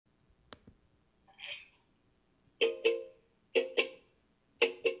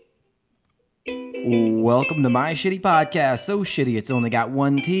Welcome to my shitty podcast. So shitty it's only got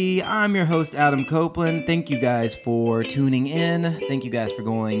one T. I'm your host, Adam Copeland. Thank you guys for tuning in. Thank you guys for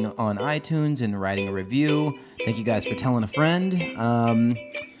going on iTunes and writing a review. Thank you guys for telling a friend.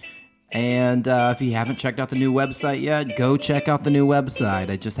 And if you haven't checked out the new website yet, go check out the new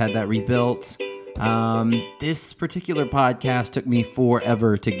website. I just had that rebuilt. This particular podcast took me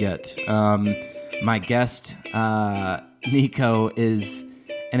forever to get. My guest, Nico, is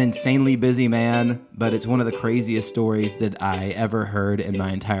an insanely busy man, but it's one of the craziest stories that I ever heard in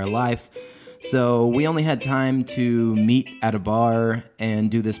my entire life. So we only had time to meet at a bar and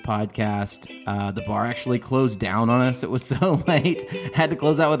do this podcast. The bar actually closed down on us. It was so late. Had to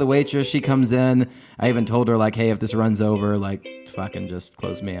close out with a waitress. She comes in. I even told her, like, hey, if this runs over, like, fucking just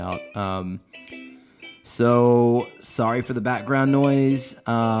close me out. So sorry for the background noise,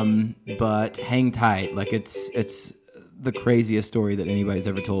 but hang tight. Like, it's the craziest story that anybody's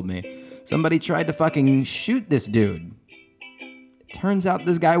ever told me. Somebody tried to fucking shoot this dude. Turns out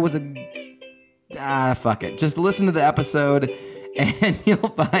this guy was fuck it. Just listen to the episode and you'll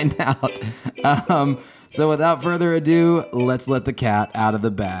find out. So without further ado, let's let the cat out of the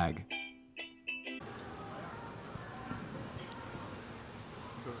bag.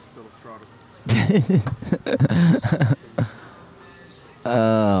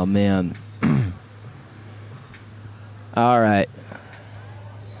 Oh, man. All right.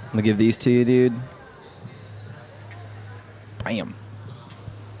 I'm going to give these to you, dude. Bam.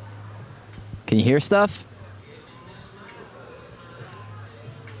 Can you hear stuff?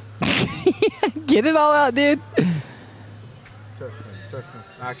 Get it all out, dude. Testing.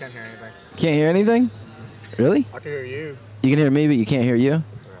 No, I can't hear anything. Can't hear anything? Really? I can hear you. You can hear me, but you can't hear you?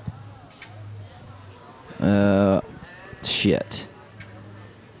 Shit.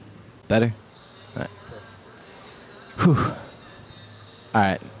 Better? All right. Whew. All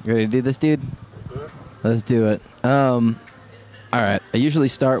right. You ready to do this, dude? Let's do it. All right. I usually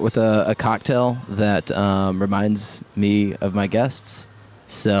start with a cocktail that reminds me of my guests.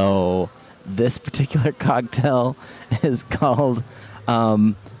 So this particular cocktail is called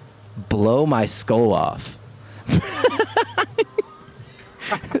Blow My Skull Off.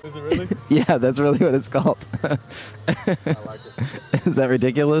 Is it really? Yeah, that's really what it's called. I like it. Is that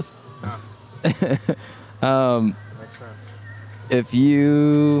ridiculous? No. Makes sense. If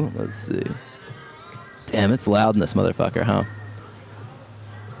you... Let's see. Damn, it's loud in this motherfucker, huh?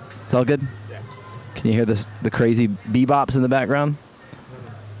 It's all good? Yeah. Can you hear the crazy bebops in the background?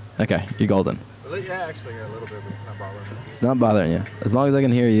 Okay, you're golden. Yeah, actually, a little bit, but it's not bothering me. It's not bothering you. As long as I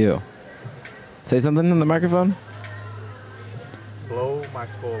can hear you. Say something in the microphone. Blow my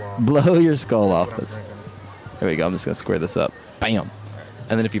skull off. Blow your skull off. That's what I'm drinking. There we go. I'm just going to square this up. Bam.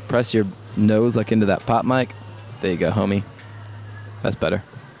 And then if you press your nose like into that pop mic, there you go, homie. That's better.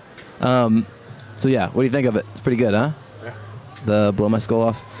 So yeah, what do you think of it? It's pretty good, huh? Yeah. The blow my skull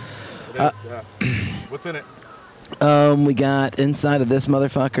off. It is, yeah. What's in it? We got inside of this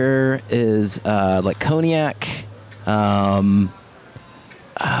motherfucker is like cognac.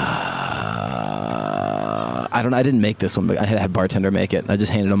 I didn't make this one, but I had a bartender make it. I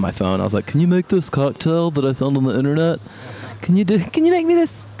just handed him my phone. I was like, "Can you make this cocktail that I found on the internet? Can you make me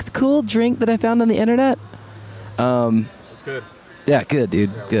this cool drink that I found on the internet?" It's good. Yeah, good, dude.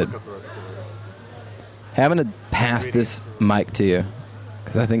 Yeah, we'll Good. look up the recipe later. Hey, I'm gonna pass this mic to you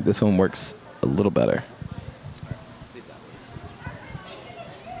because I think this one works a little better.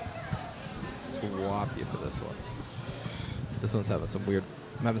 Swap you for this one. This one's having some weird.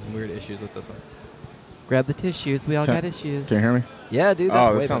 I'm having some weird issues with this one. Grab the tissues. We all got issues. Can you hear me? Yeah, dude. That's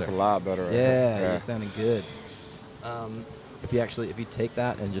way this sounds better. a lot better. Right Yeah, here. you're sounding good. If you take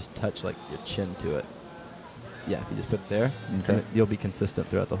that and just touch like your chin to it. Yeah, if you just put it there, Okay. you'll be consistent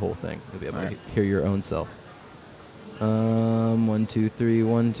throughout the whole thing. You'll be able All to right. hear your own self. 1, 2, 3,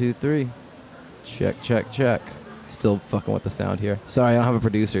 1, 2, 3. Check, check, check. Still fucking with the sound here. Sorry, I don't have a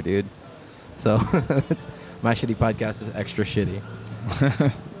producer, dude. So my shitty podcast is extra shitty.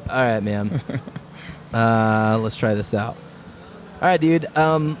 All right, man. Let's try this out. All right, dude.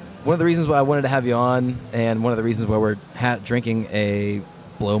 One of the reasons why I wanted to have you on, and one of the reasons why we're drinking a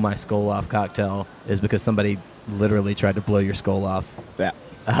blow my skull off cocktail, is because somebody literally tried to blow your skull off. Yeah.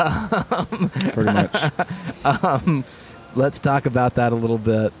 Pretty much. Let's talk about that a little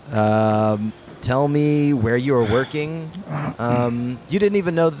bit. Tell me where you were working. You didn't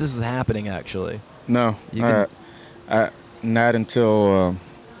even know that this was happening, actually. No. Not until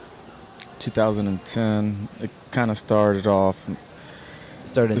 2010. It kind of started off.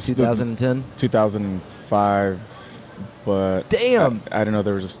 Started in 2010? 2005, but Damn! I didn't know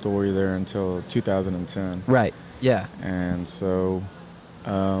there was a story there until 2010. Right, yeah. And so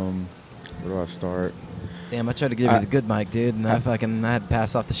Where do I start? Damn, I tried to give you the good mic, dude, and I had to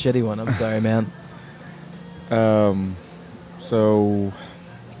pass off the shitty one. I'm sorry, man. So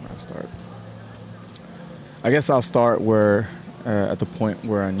I'll start. I guess I'll start where at the point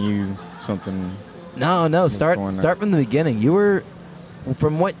where I knew something. No, start from the beginning. You were,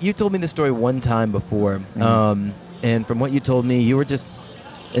 from what you told me the story one time before, and from what you told me, you were just,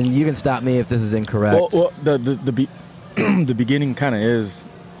 and you can stop me if this is incorrect. Well the beginning kind of is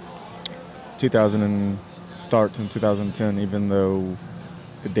 2000 and starts in 2010, even though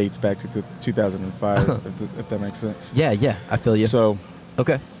it dates back to 2005, if that makes sense. Yeah, I feel you. So,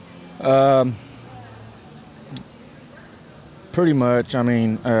 okay. Pretty much, I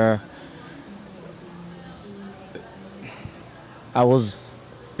mean,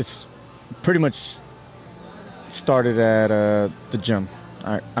 it's pretty much started at the gym.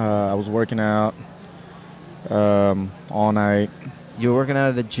 I was working out all night. You were working out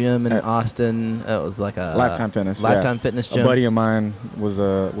at the gym in Austin. It was like a Lifetime Fitness. Fitness gym. A buddy of mine was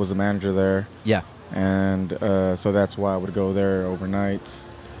a manager there. Yeah. And so that's why I would go there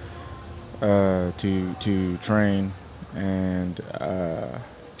overnights to train. And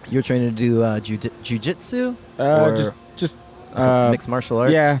you were training to do jiu-jitsu? Just mixed martial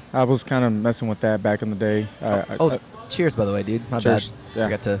arts? Yeah, I was kind of messing with that back in the day. Cheers, by the way, dude. My cheers. bad. Yeah. I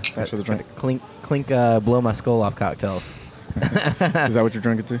got to drink. Clink, blow my skull off cocktails. Is that what you're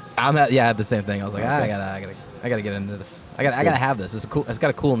drinking too? I had the same thing. I was like, I gotta get into this. I gotta have this. It's cool. It's got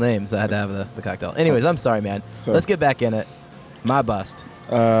a cool name, so I had to have the cocktail. Anyways, I'm sorry, man. So, let's get back in it. My bust.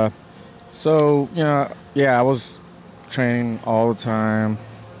 So I was training all the time,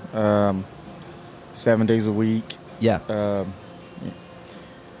 7 days a week. Yeah.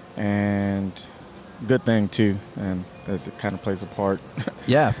 And good thing too, and that kind of plays a part.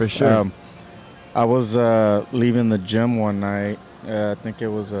 Yeah, for sure. I was leaving the gym one night. I think it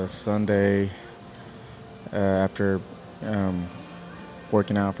was a Sunday after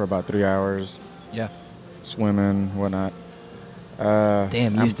working out for about 3 hours. Yeah. Swimming, whatnot.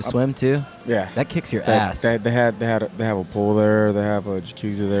 Damn, you used to swim too? Yeah. That kicks your ass. They have a pool there. They have a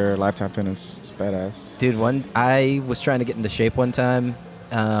jacuzzi there. Lifetime Fitness. It's badass. Dude, I was trying to get into shape one time,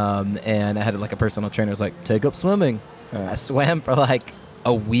 and I had like a personal trainer was like, take up swimming. I swam for like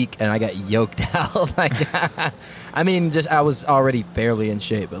a week and I got yoked out. Like, I mean, I was already fairly in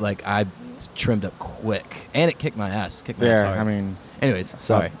shape, but like I trimmed up quick, and it kicked my ass. Yeah, hard. I mean. Anyways,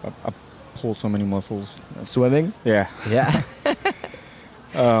 sorry. I pulled so many muscles. Swimming? Yeah. Yeah.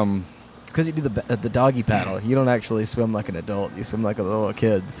 It's because you do the doggy paddle. You don't actually swim like an adult. You swim like a little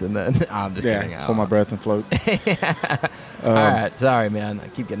kids, and then I'm just kidding. Hold my breath and float. All right, sorry, man. I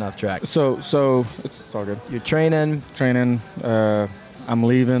keep getting off track. So it's all good. You're training. I'm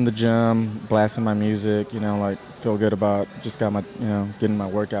leaving the gym, blasting my music. Like feel good about just got my getting my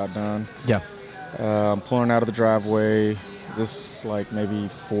workout done. Yeah. I'm pulling out of the driveway. This is like maybe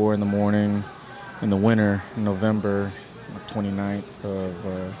 4 a.m. in the winter, in November 29th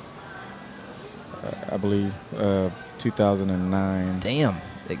of, I believe, 2009. Damn.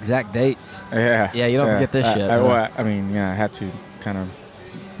 Exact dates. Yeah. Yeah, you don't forget this shit. I had to kind of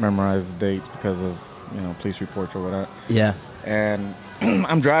memorize the dates because of, police reports or whatnot. Yeah. And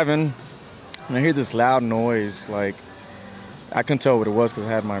I'm driving, and I hear this loud noise. Like, I couldn't tell what it was because I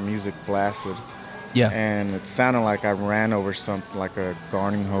had my music blasted. Yeah. And it sounded like I ran over something, like a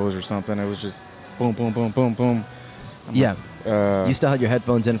gardening hose or something. It was just boom, boom, boom, boom, boom. Yeah. You still had your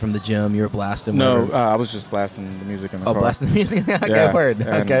headphones in from the gym. You were blasting. No, I was just blasting the music in the car. Oh, blasting the music. Okay, yeah. word.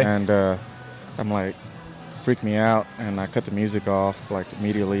 Okay. And I'm like, freaked me out, and I cut the music off like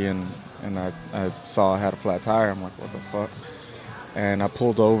immediately, and I saw I had a flat tire. I'm like, what the fuck? And I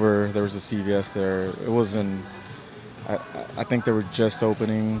pulled over. There was a CVS there. It wasn't. I think they were just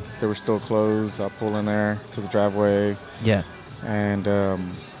opening. They were still closed. I pull in there to the driveway. Yeah. And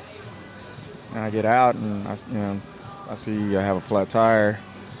I get out, and I see I have a flat tire.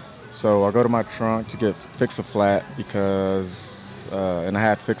 So I go to my trunk to fix a flat because, and I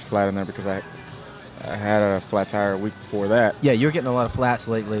had fixed flat in there because I had a flat tire a week before that. Yeah, you were getting a lot of flats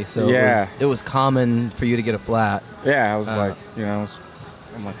lately, so yeah. it was common for you to get a flat. Yeah, I was like,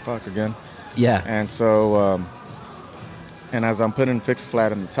 I'm like, fuck again. Yeah. And so, and as I'm putting fixed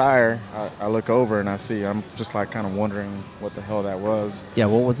flat in the tire, I look over and I'm just like kind of wondering what the hell that was. Yeah,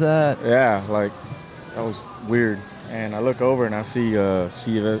 what was that? Yeah, like that was weird. And I look over and I see a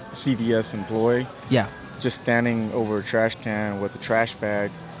CVS employee. Yeah. Just standing over a trash can with a trash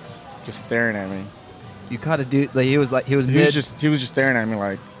bag, just staring at me. You caught a dude. Like he was just staring at me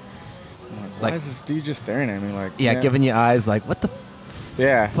like why is this dude just staring at me like? Yeah, giving you eyes like what the.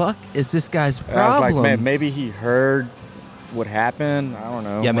 Yeah. Fuck is this guy's problem? I was like, man, maybe he heard what happened. I don't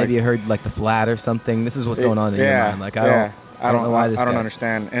know. Yeah, maybe like, you heard like the flat or something. This is what's going on in your mind. Like I don't know why this I don't guy-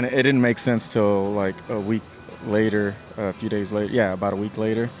 understand. And it didn't make sense till like a week later, a few days later. Yeah, about a week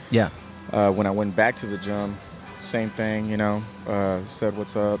later. Yeah. When I went back to the gym, same thing, you know, said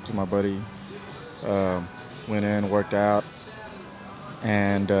what's up to my buddy, went in, worked out,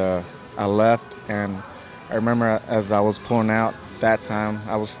 and I left. And I remember as I was pulling out that time,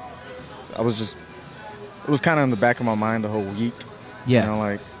 I was just, it was kind of in the back of my mind the whole week. Yeah. You know,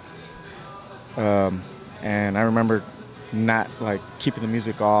 like, and I remember not like keeping the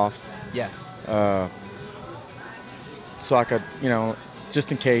music off. Yeah. So I could, you know,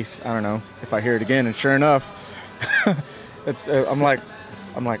 just in case, I don't know, if I hear it again. And sure enough, I'm like,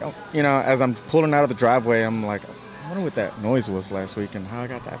 oh, you know, as I'm pulling out of the driveway, I'm like, I wonder what that noise was last week and how I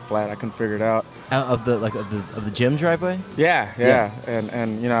got that flat. I couldn't figure it out. Out of the gym driveway? Yeah.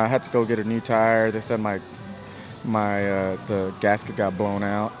 And you know, I had to go get a new tire. They said my the gasket got blown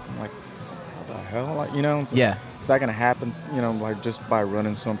out. I'm like, what the hell? Like, you know, is that gonna happen? You know, like just by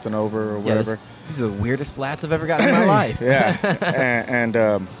running something over or whatever. These are the weirdest flats I've ever gotten in my life.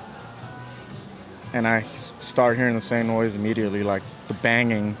 Yeah, and I started hearing the same noise immediately, like the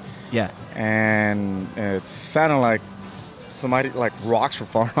banging. Yeah. And it sounded like somebody, like rocks were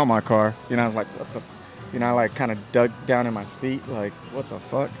falling on my car. You know, I was like, what the, you know, I like kind of dug down in my seat, like, what the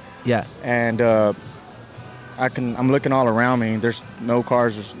fuck? Yeah. And I'm looking all around me. There's no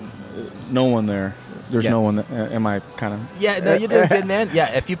cars. There's no one there. There's no one. Am I kind of? Yeah, no, you're doing good, man.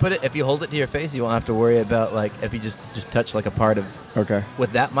 Yeah, if you hold it to your face, you won't have to worry about like if you just touch like a part of. Okay.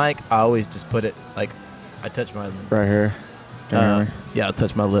 With that mic, I always just put it like I touch my right here. Can you hear me? Yeah, I'll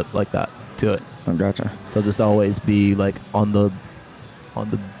touch my lip like that to it. I gotcha. So I'll just always be like on the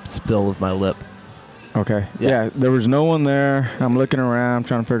spill of my lip. Okay. Yeah, there was no one there. I'm looking around,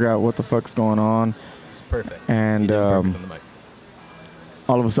 trying to figure out what the fuck's going on. It's perfect. And You're doing perfect on the mic.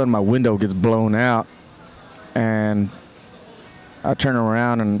 all of a sudden, my window gets blown out, and I turn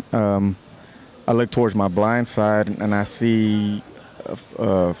around and I look towards my blind side, and I see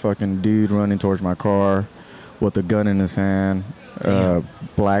a fucking dude running towards my car with a gun in his hand,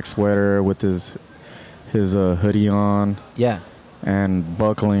 black sweater with his hoodie on. Yeah. And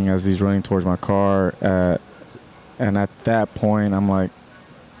buckling as he's running towards my car. And at that point, I'm like,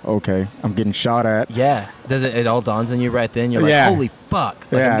 okay, I'm getting shot at. Yeah. Does it all dawns on you right then? You're like, holy fuck.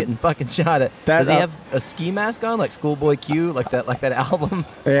 Like, I'm getting fucking shot at. Does he have a ski mask on, like Schoolboy Q, like that album?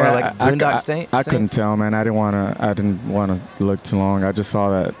 Yeah, or like Boondock Saints? I couldn't tell, man. I didn't want to look too long. I just saw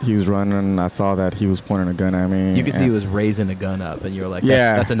that he was running, and I saw that he was pointing a gun at me. You could see he was raising a gun up, and you were like,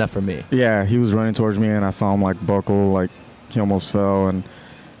 that's enough for me. Yeah, he was running towards me, and I saw him like buckle, like he almost fell, and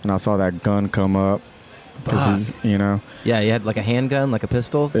I saw that gun come up. You know. Yeah, you had like a handgun, like a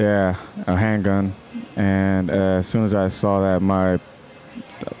pistol. Yeah, a handgun, and as soon as I saw that, my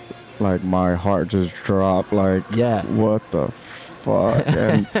heart just dropped. Like, what the fuck?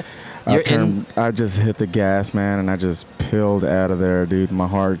 And I just hit the gas, man, and I just peeled out of there, dude. My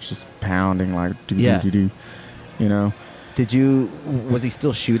heart's just pounding, like, you know. Was he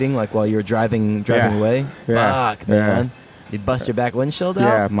still shooting like while you were driving away? Yeah. Fuck, man. You bust your back windshield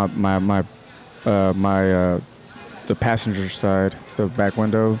out? Yeah, the passenger side, the back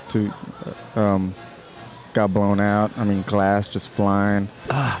window got blown out. I mean, glass just flying.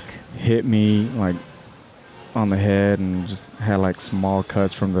 Fuck. Hit me like on the head and just had like small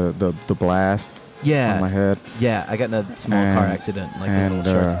cuts from the blast. Yeah. On my head. Yeah, I got in a small car accident, like the little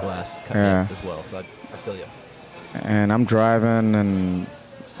shards of glass cut me up as well. So I feel you. And I'm driving, and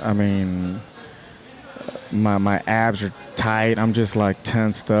I mean, my abs are tight. I'm just like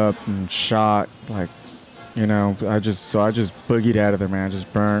tensed up and shocked, like, you know. I just boogied out of there, man. I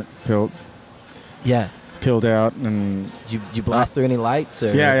just burnt, peeled out, and did you blast through any lights?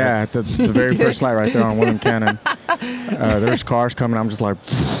 Or yeah. The very first light right there on William Cannon. There's cars coming. I'm just like,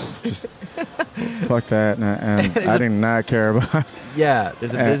 just fuck that, and I did not care about. Yeah,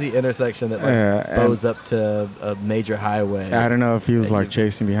 there's a busy intersection that bows up to a major highway. I don't know if he was like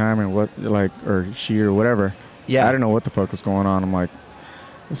chasing behind me, or she or whatever. Yeah, I don't know what the fuck was going on. I'm like,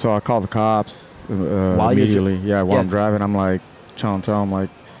 so I called the cops immediately. While I'm driving, I'm like trying to tell them, like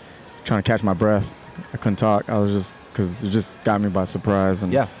trying to catch my breath. I couldn't talk. I was just, because it just got me by surprise.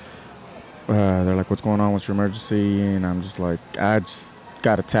 And they're like, "What's going on? What's your emergency?" And I'm just like, I just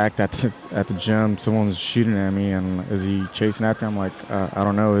got attacked at the gym. Someone's shooting at me, and is he chasing after me? I'm like, I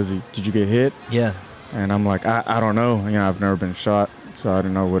don't know. Did you get hit? Yeah. And I'm like, I don't know. You know, I've never been shot, so I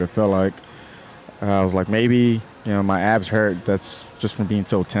didn't know what it felt like. I was like, maybe, you know, my abs hurt. That's just from being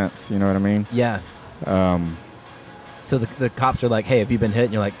so tense. You know what I mean? Yeah. So the cops are like, hey, have you been hit?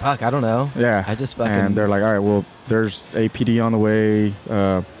 And you're like, fuck, I don't know. Yeah. I just fucking... And they're like, all right, well, there's APD on the way.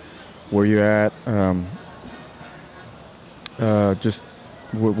 Where you at? Just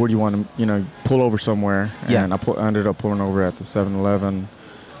where do you want to, pull over somewhere? Yeah. And I ended up pulling over at the 7-Eleven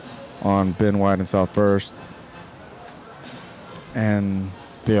on Ben White and South First. And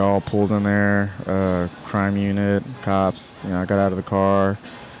they all pulled in there, crime unit, cops. I got out of the car.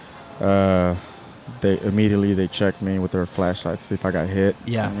 They checked me with their flashlights to see if I got hit.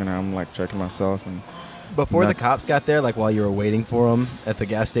 Yeah. I'm like checking myself. And before the cops got there, like while you were waiting for them at the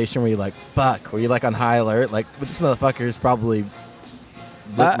gas station, were you like, fuck? Were you like on high alert? Like, this motherfucker's probably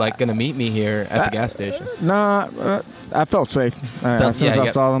like going to meet me here at the gas station. Nah, I felt safe. As soon as I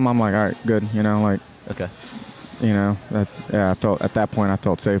saw them, I'm like, all right, good. Okay. I felt at that point I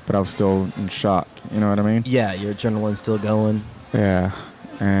felt safe, but I was still in shock. You know what I mean? Yeah, your adrenaline's still going. Yeah,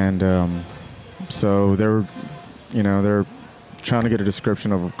 and so they're trying to get a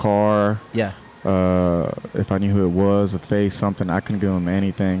description of a car. Yeah. If I knew who it was, a face, something, I couldn't give them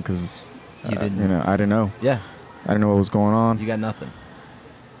anything because you didn't. I didn't know. Yeah. I didn't know what was going on. You got nothing.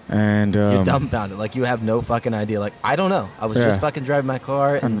 And you're dumbfounded. Like, you have no fucking idea. Like, I don't know. I was just fucking driving my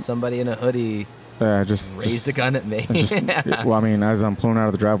car, and somebody in a hoodie just raised a gun at me. Well, I mean, as I'm pulling out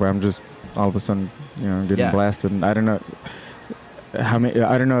of the driveway, I'm just all of a sudden, getting blasted. And I don't know how many.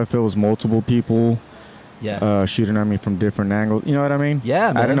 I don't know if it was multiple people. Yeah. Shooting at me from different angles. You know what I mean?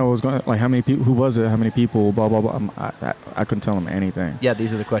 Yeah, man. I didn't know what was going. Like, how many people? Who was it? How many people? Blah blah blah. I couldn't tell them anything. Yeah,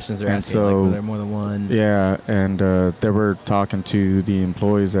 these are the questions they're asking. So, like, were there more than one? Yeah, and they were talking to the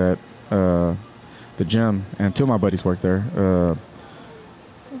employees at the gym, and two of my buddies worked there.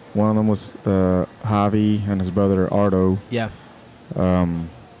 One of them was Javi and his brother Ardo. Yeah.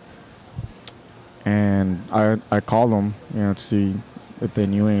 And I called him, to see if they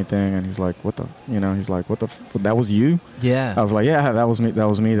knew anything, and he's like, what the, that was you? Yeah. I was like, yeah, that was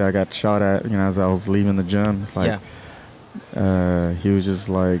me that I got shot at, as I was leaving the gym. It's like, he was just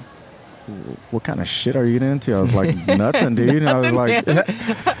like, what kind of shit are you getting into? I was like, nothing, dude. And I was like,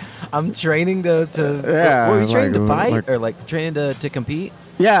 I'm training to yeah. Were you training to fight or like training to compete?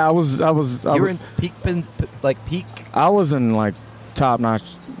 Yeah, I was. You were in peak. I was in like top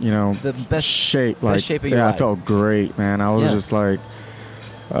notch, the best shape. Best shape of your life. I felt great, man. I was just like.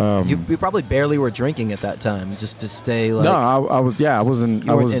 You probably barely were drinking at that time, just to stay like. No, I was. Yeah, I wasn't.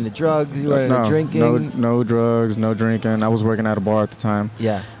 You weren't into drugs. You weren't into drinking. No drugs, no drinking. I was working at a bar at the time.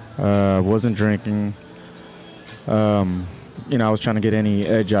 Yeah. Wasn't drinking. I was trying to get any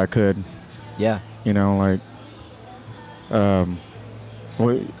edge I could. Yeah.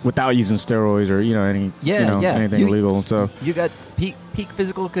 Without using steroids or anything illegal. So you got peak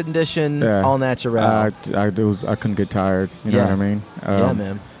physical condition, all natural. I couldn't get tired. You know what I mean? Yeah,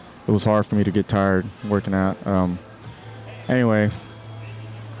 man. It was hard for me to get tired working out. Anyway,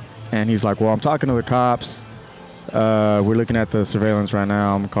 and he's like, "Well, I'm talking to the cops. We're looking at the surveillance right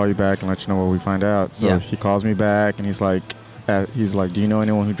now. I'm gonna call you back and let you know what we find out." So he calls me back, and he's like, "Do you know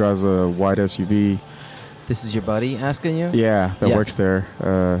anyone who drives a white SUV?" This is your buddy asking you? Yeah, that works there.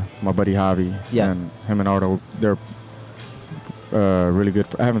 My buddy Javi. Yeah. And him and Ardo, they're really good.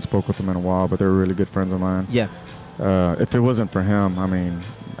 I haven't spoke with them in a while, but they're really good friends of mine. Yeah. If it wasn't for him, I mean,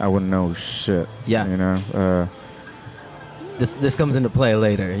 I wouldn't know shit. Yeah. This comes into play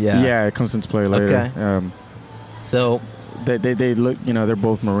later. Yeah. Yeah, it comes into play later. Okay. So they look, they're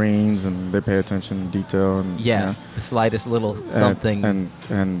both Marines and they pay attention to detail and the slightest little something.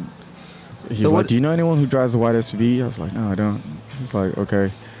 And he's like, "Do you know anyone who drives a white SUV?" I was like, "No, I don't." He's like,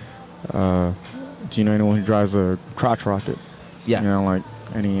 "Okay. Do you know anyone who drives a crotch rocket?" Yeah. Like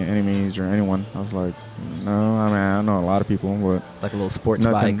any enemies or anyone. I was like, "No, I mean, I know a lot of people, but like a little sports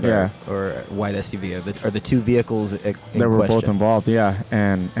bike or a white SUV or the two vehicles in they were question. both involved, yeah.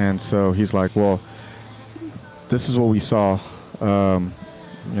 And so he's like, "Well, this is what we saw. When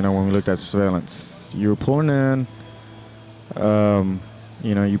we looked at surveillance. You were pulling in.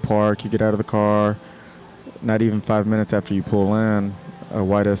 You park, you get out of the car. Not even 5 minutes after you pull in, a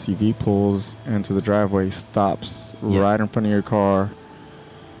white SUV pulls into the driveway, stops right in front of your car,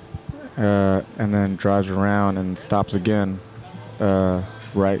 and then drives around and stops again,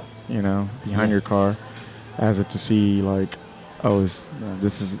 right, behind your car, as if to see like, oh,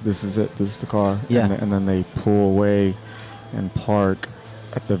 this is it, this is the car. Yeah. And then they pull away and park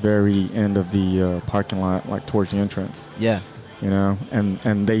at the very end of the parking lot, like towards the entrance. Yeah.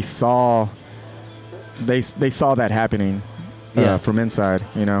 And they saw that happening from inside,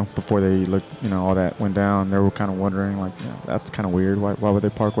 before they looked, all that went down. They were kind of wondering, like, that's kind of weird. Why would they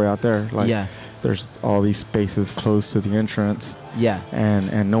park way out there? Like, there's all these spaces close to the entrance. Yeah.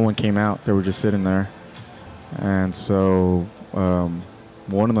 And no one came out. They were just sitting there. And so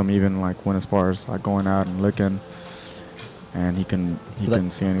one of them even like went as far as like going out and looking, and he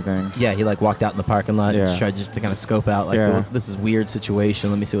couldn't see anything. Yeah, he like walked out in the parking lot and Yeah. tried just to kind of scope out like, Yeah. well, this is a weird situation.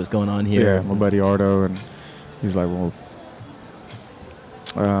 Let me see what's going on here. Yeah, my buddy Ardo, and he's like, well,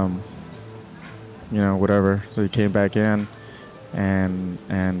 whatever. So he came back in, and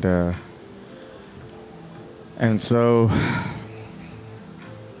so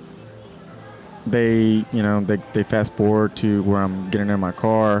they fast forward to where I'm getting in my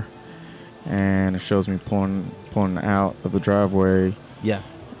car, and it shows me pulling out of the driveway, Yeah.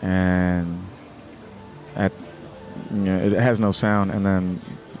 and it has no sound, and then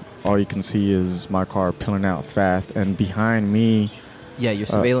all you can see is my car peeling out fast, and behind me. Yeah, your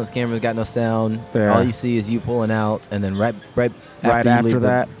surveillance camera's got no sound. Yeah. All you see is you pulling out, and then right after you leave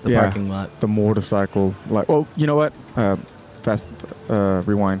that, the parking lot. the motorcycle, like, oh, you know what? Fast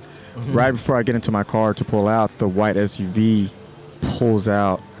rewind. Mhm. Right before I get into my car to pull out, the white SUV pulls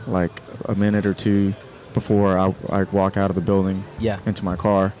out like a minute or two before I walk out of the building Yeah. into my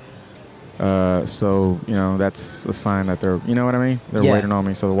car. So that's a sign that they're, you know what I mean? They're Yeah. waiting on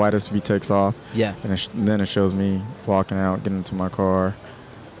me. So the white SUV takes off. Yeah. And then it shows me walking out, getting into my car,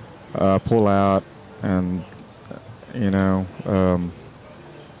 pull out, and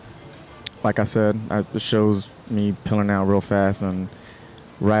like I said, it shows me peeling out real fast, and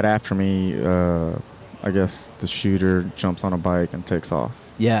right after me, I guess the shooter jumps on a bike and takes off.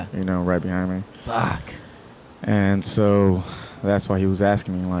 Yeah. Right behind me. Fuck. And so that's why he was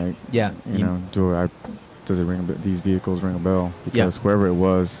asking me, like, Yeah. does these vehicles ring a bell? Because whoever it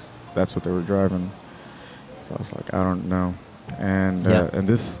was, that's what they were driving. So I was like, I don't know. And and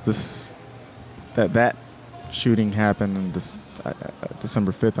that shooting happened in this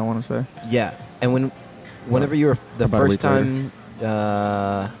December 5th, I want to say. Yeah. And whenever you were the About a first week later.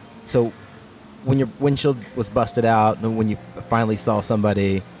 time, so when your windshield was busted out, and when you finally saw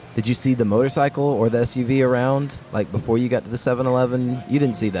somebody, did you see the motorcycle or the SUV around? Like before you got to the 7-Eleven, you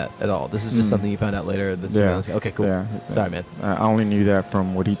didn't see that at all. This is just something you found out later. Okay, cool. Yeah. Sorry, man. I only knew that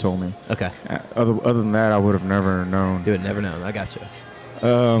from what he told me. Okay. Other than that, I would have never known. You would never know. I got you.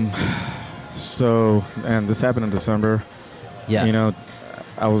 So, and this happened in December. Yeah.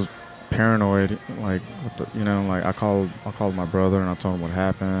 I was paranoid. Like, like I called my brother and I told him what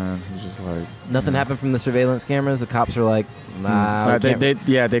happened. He was just like, Nothing happened from the surveillance cameras. The cops were like, nah. They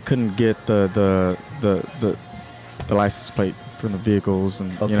couldn't get the license plate from the vehicles,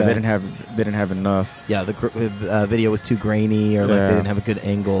 and Okay. they didn't have enough. Yeah, the video was too grainy, or like Yeah. they didn't have a good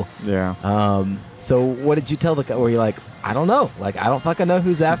angle. Yeah. So what did you tell the guy? Were you like, I don't know. Like, I don't fucking know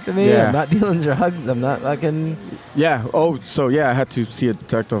who's after me. Yeah. I'm not dealing drugs. I'm not fucking. Yeah. Oh, so yeah, I had to see a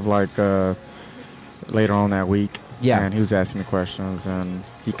detective like later on that week. Yeah. And he was asking me questions, and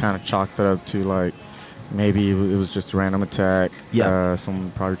he kind of chalked it up to like maybe it was just a random attack. Yeah.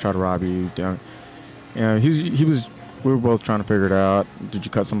 Someone probably tried to rob you. He was. We were both trying to figure it out. Did you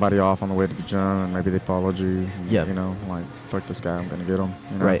cut somebody off on the way to the gym, and maybe they followed you? Yeah. Like, fuck this guy, I'm gonna get him.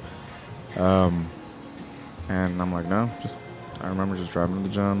 Right. And I'm like, no, I remember just driving to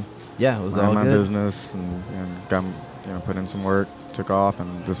the gym. Yeah, it was Ran all my good. business and got, put in some work, took off,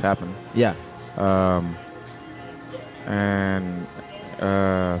 and this happened. Yeah. And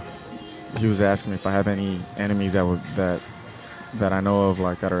he was asking me if I have any enemies that I know of,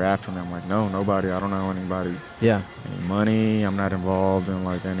 like, that are after me. I'm like, no, nobody. I don't know anybody. Yeah. Any money. I'm not involved in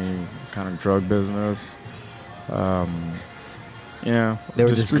like any kind of drug business. They were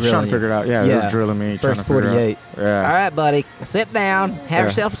just trying to grilling figure it out. Yeah, they were drilling me. First trying to figure 48. Out. Yeah. All right, buddy. Sit down. Have Yeah.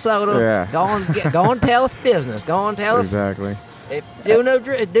 yourself a soda. Yeah. Go and tell us business. Go and tell us Exactly. if doing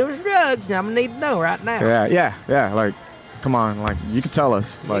drugs. Now I'm gonna need to know right now. Yeah. Like, come on. Like, you can tell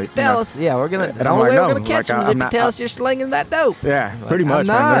us. You Like, can tell us. Yeah, we're gonna. And The I'm only like, way no, we're gonna catch like, them is I'm if you not- tell us you're slinging that dope. Yeah, Like, pretty I'm much,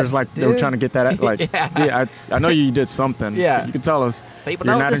 not, man. There's like they were dude. trying to get that. Like, Yeah. I know you did something. Yeah. You can tell us. People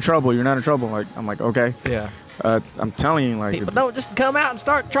You're don't not in just- trouble. You're not in trouble. Like, I'm like, okay. Yeah. I'm telling you, like, People it's, don't just come out and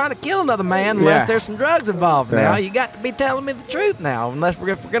start trying to kill another man unless Yeah. there's some drugs involved. Yeah. Now you got to be telling me the truth now. Unless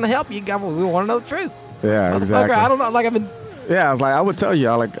if we're gonna help you, we want to know the truth. yeah, Motherfucker, exactly. I don't know. Like I've been. Yeah, I was like, I would tell you.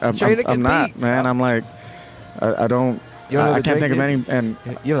 I'm Train to I'm not, compete. man. I'm like, I don't. You don't have I a can't think drink, of any. And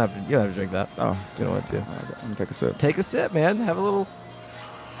You don't have to drink that. oh, You don't want to. let me take a sip. Take a sip, man. Have a little.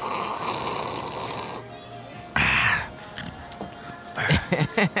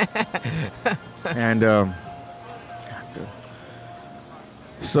 And that's good.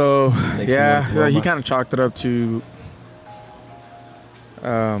 So Makes me yeah, want more he of kind of chalked it up to.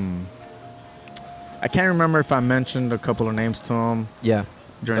 I can't remember if I mentioned a couple of names to him Yeah.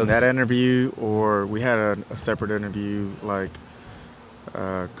 during Okay. that interview, or we had a separate interview like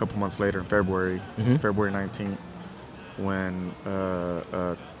a couple months later in February, Mm-hmm. February 19th, when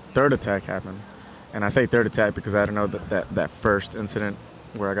a third attack happened. And I say third attack because I didn't know that first incident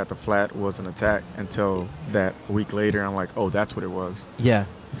where I got the flat was an attack until that a week later. I'm like, oh, that's what it was. Yeah.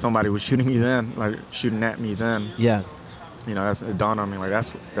 Somebody was shooting me then, like shooting at me then. Yeah. You know, it dawned on me like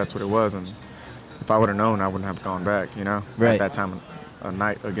that's what it was. And if I would have known, I wouldn't have gone back. You know, Right. at that time of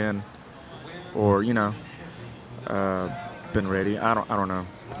night again, or you know, been ready. I don't know,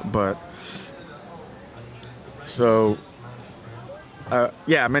 but so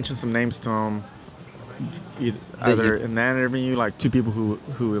yeah, I mentioned some names to him. Either in that interview, like two people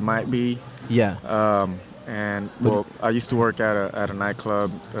who it might be. Yeah. And well, I used to work at a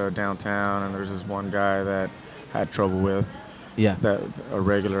nightclub downtown, and there's this one guy that had trouble with Yeah. that a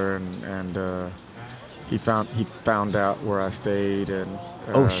regular, and he found out where I stayed, and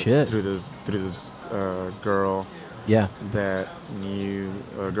Oh, shit. through this girl Yeah. that knew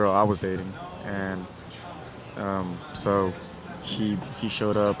a girl I was dating, and so he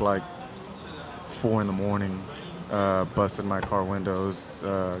showed up like 4 a.m, busted my car windows,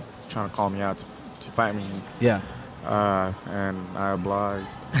 trying to call me out to fight me. Yeah. And I obliged.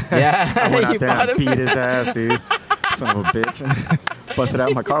 Yeah. I went You out there bought and him? beat his ass, dude. Son of a bitch. And busted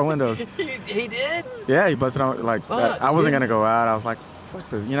out my car windows. He did? Yeah, he busted out, like, Fuck, I wasn't dude. going to go out. I was like, fuck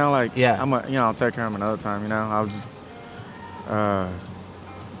this. You know, like, Yeah. I'll take care of him another time, you know. I was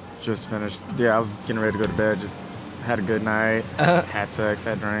just finished. Yeah, I was getting ready to go to bed, just had a good night, had sex,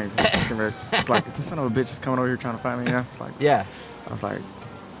 had drinks. It's like, this son of a bitch is coming over here trying to fight me, you know? It's like, Yeah. I was like,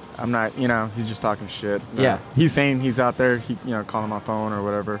 I'm not, you know, he's just talking shit. Yeah. He's saying he's out there, calling my phone or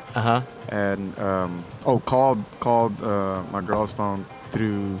whatever. Uh-huh. And, called my girl's phone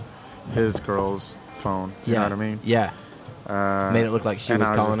through his girl's phone. You know what I mean? Yeah. Made it look like she and was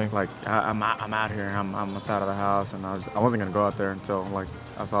I calling just her. like, I'm out here. I'm outside of the house. And I wasn't going to go out there until, like,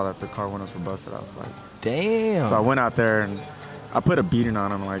 I saw that the car windows were busted. I was like, Damn. so I went out there and I put a beating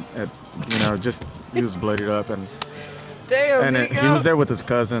on him, like, just, he was bloodied up. And Damn, and he was there with his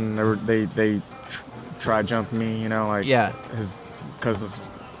cousin. They tried jumping me, you know, like Yeah. his cousin's,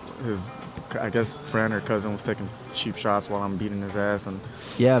 I guess, friend or cousin was taking cheap shots while I'm beating his ass, and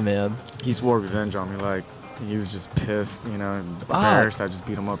Yeah, man. he swore revenge on me. Like, he was just pissed, you know, and embarrassed. I just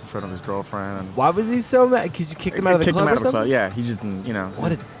beat him up in front of his girlfriend. And Why was he so mad? Because you kicked him out of the club or something? Yeah, he just, you know.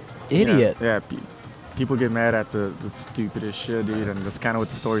 What an you know, idiot. yeah, people get mad at the stupidest shit, dude, and that's kind of what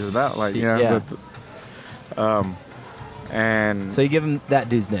the story's about. Like, you know, Yeah. and So you give him that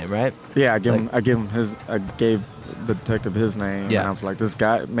dude's name, right? yeah, I gave the detective his name, Yeah. and I was like, this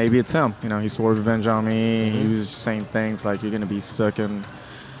guy, maybe it's him. You know, he swore revenge on me. Mhm. He was just saying things like, you're gonna be sucking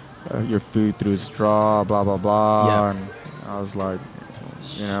your food through a straw, blah blah blah. Yeah. And I was like,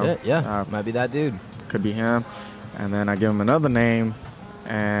 you know, Shit, yeah. Might be that dude. could be him. And then I give him another name,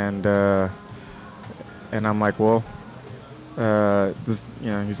 and I'm like, well, this,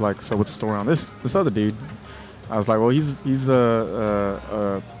 you know, he's like, so what's the story on this other dude? I was like, well, he's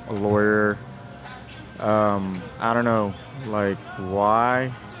a lawyer. I don't know, like,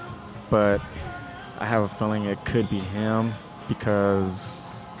 why, but I have a feeling it could be him because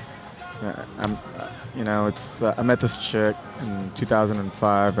I met this chick in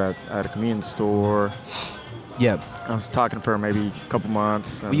 2005 at a convenience store. Yeah. I was talking to her maybe a couple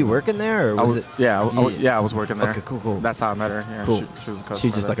months. Were you working there, or was it? Yeah, I was working there. Okay, cool. That's how I met her. Yeah, Cool. She was a customer. She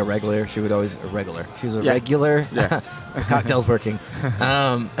was just there. like a regular. She would always a regular. She was a Yeah. regular. Yeah. Cocktails working.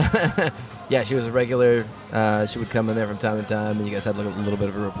 Yeah, she was a regular. She would come in there from time to time, and you guys had like a little bit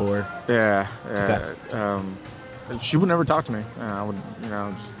of a rapport. Yeah. Okay. She would never talk to me. I would,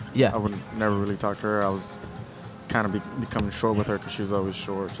 Yeah. I would never really talk to her. I was kind of becoming short with her because she was always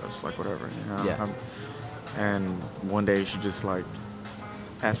short. So I was like, whatever, you know. Yeah. And one day she just like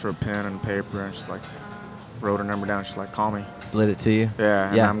asked for a pen and paper, and she's like wrote her number down. She's like, call me. Slid it to you. Yeah.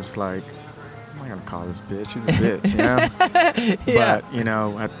 And Yeah. I'm just like, I'm not gonna call this bitch. She's a bitch, you know. Yeah. But you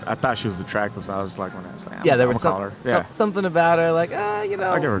know, I thought she was attractive, so I was like, when I was like, Yeah, there I'm was gonna call her. Yeah. something about her, like, you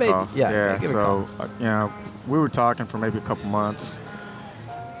know, I'll give her maybe. a call. Yeah, give her a so, call. you know, we were talking for maybe a couple months.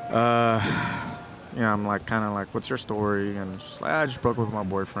 You know, I'm like, kind of like, what's your story? And she's like, I just broke up with my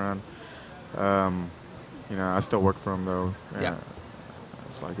boyfriend. You know, I still work for him though. And Yeah.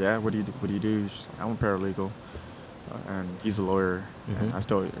 It's like, yeah, what do you do? She's like, I'm a paralegal, and he's a lawyer, and Mhm. I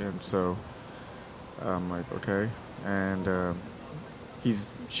still am. So I'm like, okay, and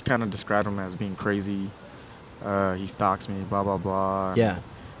she kind of described him as being crazy. He stalks me, blah blah blah. And, Yeah.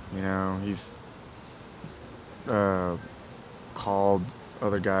 you know, he's called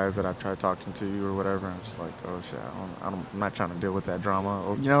other guys that I've tried talking to or whatever. I'm just like, oh shit, I'm not trying to deal with that drama.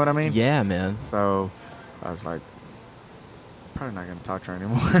 Or, you know what I mean? Yeah, man. So I was like, probably not gonna talk to her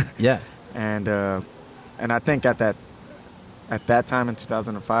anymore. Yeah. And I think at that time in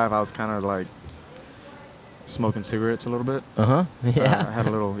 2005, I was kind of like smoking cigarettes a little bit. Yeah. I had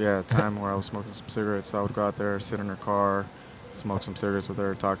a little time where I was smoking some cigarettes. So I would go out there, sit in her car, smoke some cigarettes with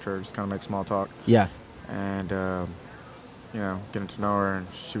her, talk to her, just kind of make small talk. Yeah. And getting to know her, and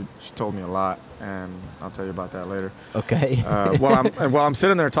she told me a lot, and I'll tell you about that later. Okay. While I'm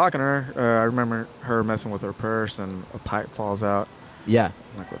sitting there talking to her, I remember her messing with her purse, and a pipe falls out. Yeah.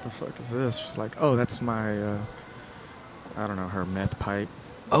 I'm like, what the fuck is this? She's like, oh, that's my, I don't know, her meth pipe.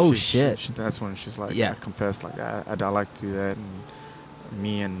 Oh, shit. That's when she's like, Yeah. I confessed, like, I like to do that. And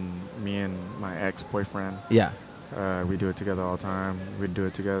me and my ex-boyfriend, Yeah. we do it together all the time. We'd do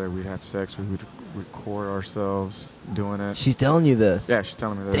it together. We'd have sex. We would record ourselves doing it. She's telling you this? Yeah, she's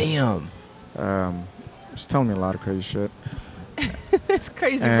telling me this. Damn. She's telling me a lot of crazy shit. It's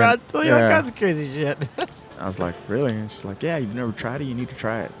crazy, And, bro. I tell you all yeah. kinds of crazy shit. I was like, really? And she's like, yeah, you've never tried it? You need to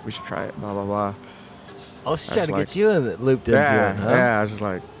try it. We should try it, blah, blah, blah. Oh, she's I trying to was get like- you looped into it, huh? Yeah, I was just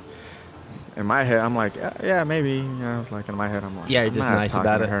like, in my head, I'm like, yeah, maybe. I was like, in my head, I'm like, Yeah, you're I'm just not nice talking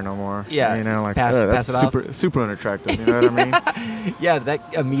about to it. her no more. Yeah, like, pass that's it off. super unattractive. You know what I mean? Yeah, did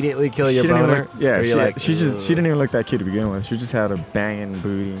that immediately kill your She didn't even boner? look, yeah, Or you're she "Ugh." didn't even look that cute to begin with. She just had a banging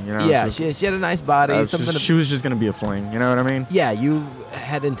booty. You know? Yeah, It's just- she had a nice body. she was just gonna be a fling. You know what I mean? Yeah, you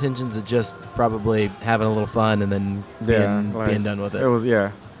had intentions of just probably having a little fun and then being done with it. It was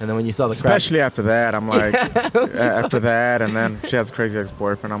And then when you saw the crowd, Especially after that, I'm like, after that, and then she has a crazy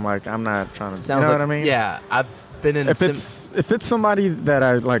ex-boyfriend. I'm like, I'm not trying to. sounds You know like, what I mean? Yeah, I've been in. If it's somebody that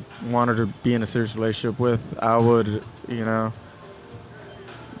I like wanted to be in a serious relationship with, I would,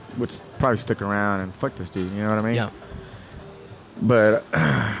 would probably stick around and fuck this dude. You know what I mean? Yeah. But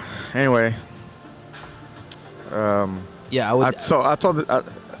anyway, Yeah, I would. I told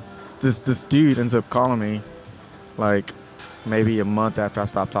this dude ends up calling me, like maybe a month after I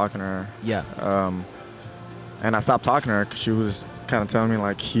stopped talking to her. Yeah. And I stopped talking to her because she was kind of telling me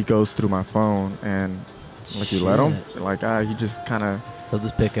like he goes through my phone and like you let him, like he just kind of He'll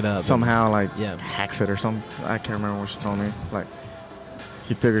just pick it up. somehow like Yeah. hacks it or something. I can't remember what she told me. Like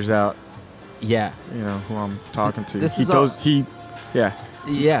he figures out Yeah. who I'm talking to. This He is goes. all-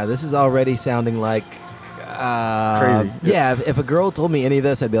 Yeah, this is already sounding like. Crazy. Yeah, if a girl told me any of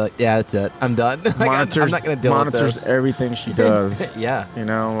this, I'd be like, yeah, that's it. I'm done. Like, I'm not going to deal with monitors this. everything she does. Yeah.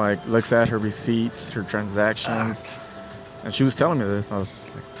 Like looks at her receipts, her transactions, and she was telling me this. And I was just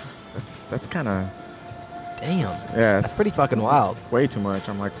like, that's kind of Damn. yeah, That's pretty fucking wild. way too much.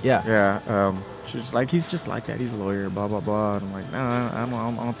 I'm like, Yeah. She's like, he's just like that. He's a lawyer, blah blah blah. And I'm like, no, I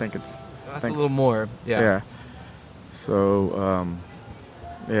don't think it's. That's a little more. Yeah. Yeah. So,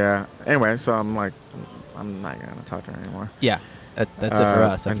 yeah. Anyway, so I'm like, I'm not gonna talk to her anymore. Yeah. That's it for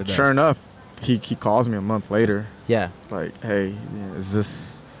us. After And this. sure enough, he calls me a month later. Yeah. Like, hey, is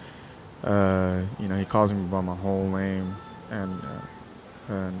this? He calls me by my whole name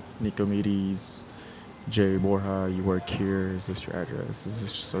and Nico Medes, J. Borja. You work here. Is this your address? Is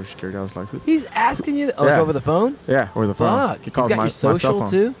this your social security? I was like, He's asking you Yeah. over the phone? yeah, or the phone. Fuck. He He's calls got my your cell social phone.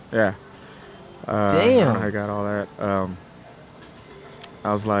 too? Yeah. I don't know how I got all that.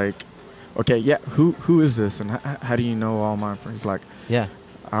 I was like, okay, yeah, who is this, and how do you know all my friends? He's like, Yeah.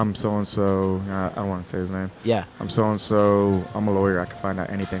 I'm so and so. I don't want to say his name. Yeah. I'm so and so. I'm a lawyer. I can find out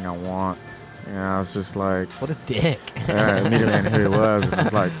anything I want. I was just like, What a dick. immediately I knew who he was. And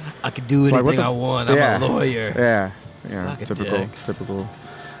it's like, I could do It's like, anything what the- I want. Yeah. I'm a lawyer. yeah, Suck a typical. dick.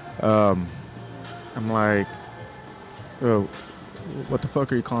 I'm like, oh, what the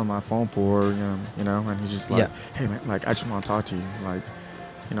fuck are you calling my phone for? And he's just like, Yeah. hey man, like I just want to talk to you, like,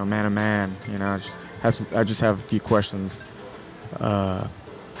 man to man. I just have a few questions.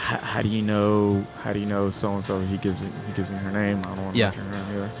 How do you know so and so? He gives me her name. I don't want to Yeah. mention her name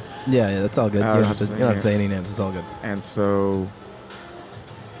either. Yeah, that's all good. You I don't was have to, just you don't have to saying, say any names. It's all good. And so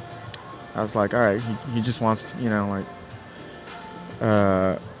I was like, all right, he just wants to,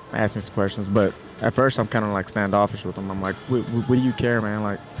 ask me some questions. But at first I'm kind of like standoffish with him. I'm like, what do you care, man?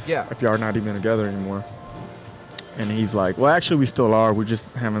 Like, Yeah. if y'all are not even together anymore. And he's like, well, actually we still are. We're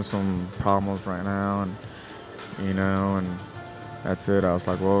just having some problems right now. And that's it. I was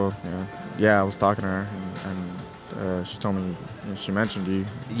like, well, yeah, I was talking to her and she told me, she mentioned you.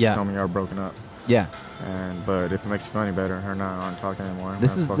 Yeah. She told me y'all were broken up. Yeah. But if it makes you feel any better, her and I aren't talking anymore.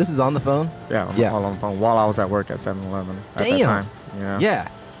 This is on the phone? Yeah, all on the phone while I was at work at 7-Eleven at that Damn. time. Yeah.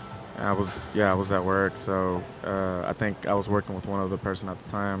 I was at work, so I think I was working with one other person at the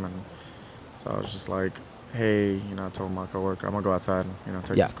time, and so I was just like, hey, I told my coworker I'm gonna go outside and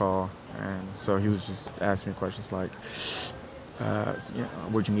take Yeah. this call, and so he was just asking me questions like,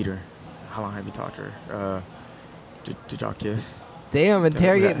 where'd you meet her? How long have you talked to her? did y'all kiss? Damn,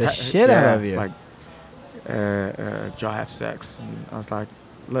 interrogating the shit out of you. Like, did y'all have sex? And I was like,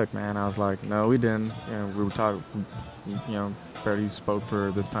 look, man. I was like, no, we didn't. And we were talking, barely spoke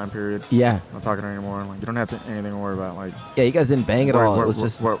for this time period. Yeah. I'm not talking to her anymore. I'm like, you don't have anything to worry about. Like, yeah, you guys didn't bang at all. It was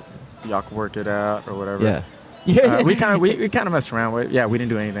just y'all could work it out or whatever. Yeah. We kind of messed around. We didn't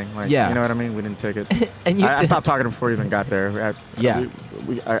do anything. Like, yeah. You know what I mean? We didn't take it. And I stopped talking to her before we even got there.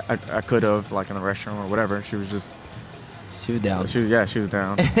 I could have, like, in the restroom or whatever. She was just. She was down. She was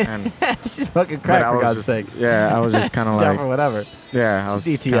down. And she's fucking crack, for God's sakes. Yeah, I was just kind of like. Down or whatever. Yeah, I was.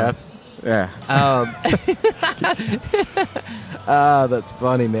 She's DTF. Yeah. That's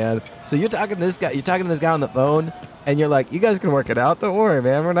funny, man. So you're talking to this guy on the phone, and you're like, you guys can work it out. Don't worry,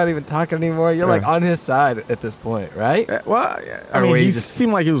 man. We're not even talking anymore. You're like on his side at this point, right? I mean, he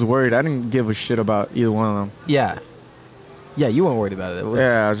seemed like he was worried. I didn't give a shit about either one of them. Yeah. Yeah, you weren't worried about it.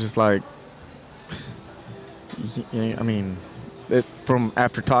 I was just like, I mean, from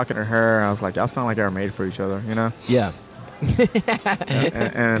after talking to her, I was like, y'all sound like y'all were made for each other, you know? Yeah.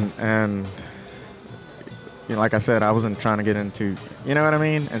 and like I said, I wasn't trying to get into, you know what I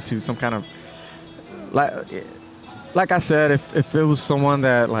mean, into some kind of like I said, if it was someone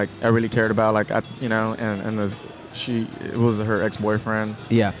that like I really cared about, like and it was her ex-boyfriend,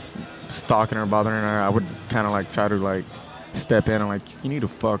 stalking her, bothering her, I would kind of like try to like step in and like, you need to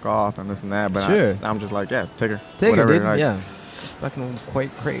fuck off and this and that, but sure. I'm just like, yeah, take her, dude. Like, yeah, fucking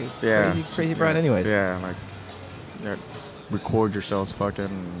quite crazy, crazy bride, anyways. Yeah, like. Yeah, record yourselves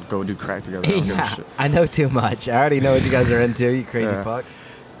fucking go do crack together. I know too much. I already know what you guys are into, you crazy fucks.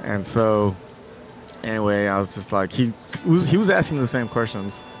 And so, anyway, I was just like, he was asking me the same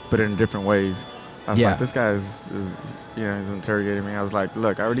questions, but in different ways. I was like, this guy is he's interrogating me. I was like,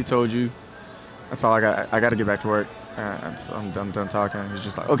 look, I already told you. That's all I got. I got to get back to work. So I'm done talking. He's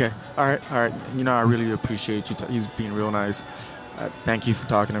just like, okay, all right. I really appreciate you. He's being real nice. Thank you for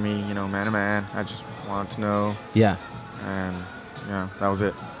talking to me, man to man. I just wanted to know. Yeah. And, that was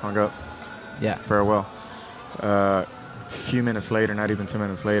it. Hung up. Yeah. Farewell. A few minutes later, not even 10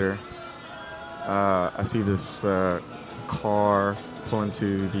 minutes later, I see this car pull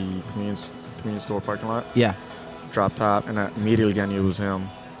into the convenience store parking lot. Yeah. Drop top, and I immediately I knew it was him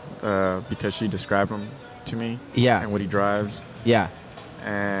because she described him to me. Yeah. And what he drives. Yeah.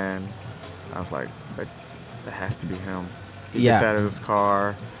 And I was like, that has to be him. He Yeah. gets out of his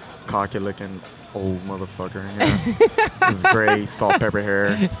car, cocky-looking old motherfucker, his gray salt pepper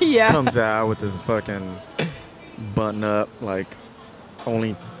hair. Yeah. Comes out with his fucking button up, like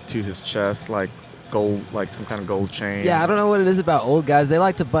only to his chest, like gold, like some kind of gold chain. Yeah, I don't know what it is about old guys. They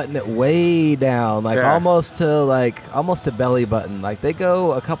like to button it way down, like almost to belly button. Like they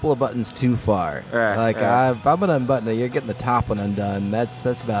go a couple of buttons too far. If I'm gonna unbutton it, you're getting the top one undone. That's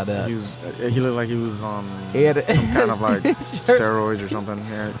about it. He looked like he was on some kind of like steroids or something.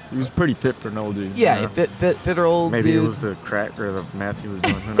 Yeah, he was pretty fit for an old dude. Yeah, fitter old Maybe dude. it was the crack or the meth he was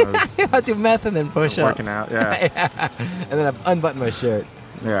doing. Who knows? I do meth and then push-ups. Working out, yeah. And then I unbutton my shirt.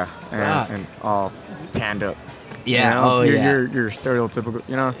 Yeah, and all tanned up. Yeah, you're stereotypical,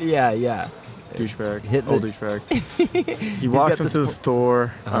 Yeah. Douchebag, old douchebag. He walks into the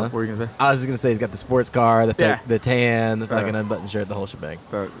store. What were you gonna say? I was just gonna say he's got the sports car, the tan, the fucking unbuttoned shirt, the whole shebang.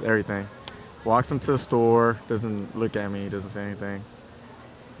 Everything. Walks into the store, doesn't look at me, doesn't say anything.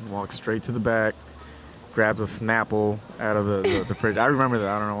 Walks straight to the back, grabs a Snapple out of the fridge. I remember that.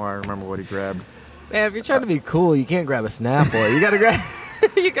 I don't know why I remember what he grabbed. Man, if you're trying to be cool, you can't grab a Snapple. You gotta grab.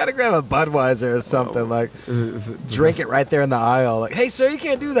 You gotta grab a Budweiser or something. Drink it right there in the aisle. Like, hey, sir, you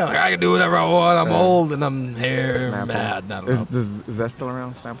can't do that. Like, I can do whatever I want. I'm old and I'm mad. Is that still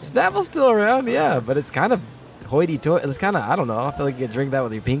around, Snapple? Snapple's still around, yeah, but it's kind of hoity-toity. It's kind of, I don't know. I feel like you could drink that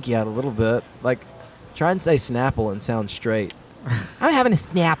with your pinky out a little bit. Like, try and say Snapple and sound straight. I'm having a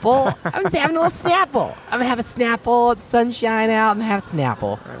Snapple. I'm having a little Snapple. I'm gonna have a Snapple. It's sunshine out and have a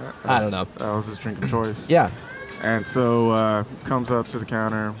Snapple. I don't know. That was his drink of choice. Yeah. And so comes up to the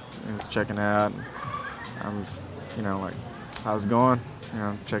counter and is checking out. I'm, like, how's it going?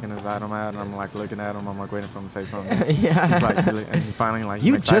 Checking his item out, and I'm like looking at him. I'm like waiting for him to say something. Yeah. He's like, and he finally like.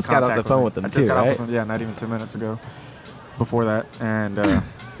 You just got off the phone with him too, right? Yeah, not even 2 minutes ago. Before that, and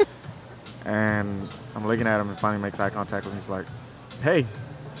and I'm looking at him, and finally makes eye contact with me. He's like, "Hey,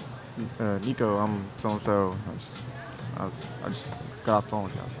 Nico, I'm so and so. I just got off the phone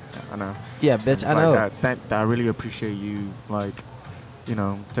with you." I was like, yeah, I know. Yeah, bitch, I know. I really appreciate you, like,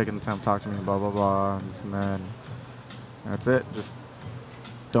 taking the time to talk to me, blah, blah, blah, and this and that. And that's it. Just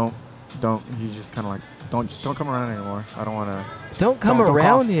don't, he's just kind of like, don't come around anymore. I don't want to. Don't come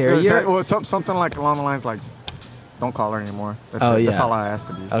around here. Well, something like along the lines, like, just don't call her anymore. That's all I ask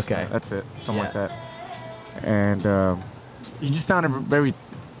of you. Okay. That's it. Something like that. And he just sounded very,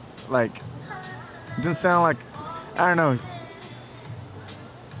 like, didn't sound like, I don't know.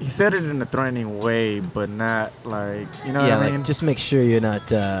 He said it in a threatening way, but not like, you know what I mean? Just make sure you're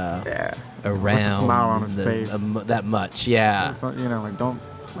not Yeah. around With a smile on his face. that much. Yeah. So, you know, like,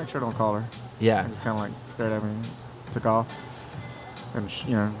 make sure don't call her. Yeah. And just kind of like stared at me, took off, and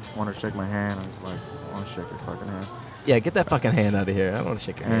you know, wanted to shake my hand. I was like, I want to shake your fucking hand. Yeah, get that fucking hand out of here. I don't want to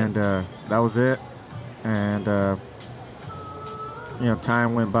shake your hand. And that was it. And you know,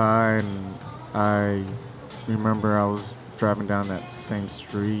 time went by, and I remember I was driving down that same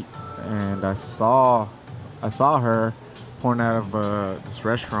street, and I saw her pouring out of this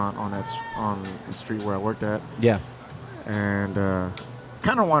restaurant on the street where I worked at. Yeah. And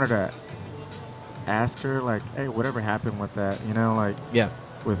kind of wanted to ask her, like, hey, whatever happened with that, you know, like, Yeah.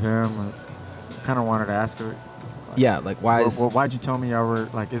 with him. Kind of wanted to ask her, like, Yeah, like why'd you tell me y'all were,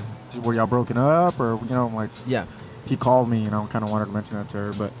 like, were y'all broken up, or, you know, like, yeah. he called me, you know, kind of wanted to mention that to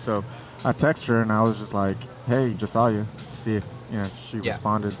her. But so I texted her, and I was just like, hey, just saw you, see if, you know, she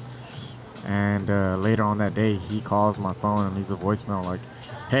responded. And later on that day, he calls my phone and leaves a voicemail like,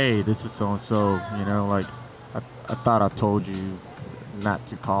 hey, this is so-and-so, you know, like, I thought I told you not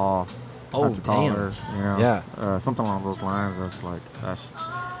to call her, you know. Yeah. Something along those lines. I was like, that's,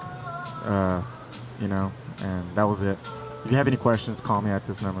 you know, and that was it. If you have any questions, call me at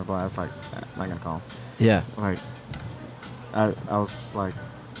this number. But I was like, I'm not going to call. Yeah. Like, I was just like,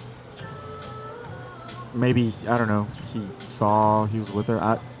 maybe, I don't know, he saw he was with her.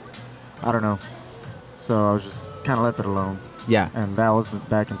 I don't know. So I was just kind of left it alone. Yeah. And that was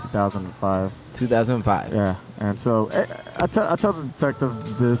back in 2005. 2005. Yeah. And so I tell the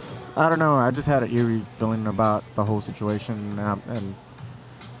detective this. I don't know. I just had an eerie feeling about the whole situation.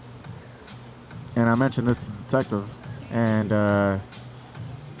 And I mentioned this to the detective. And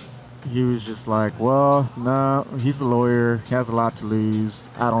he was just like, well, no, he's a lawyer. He has a lot to lose.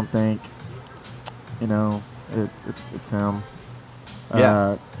 I don't think, you know, it's him.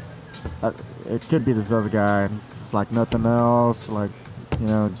 Yeah. It could be this other guy, and he's just like nothing else. Like, you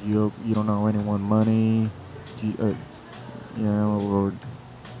know, you don't know anyone money, you know,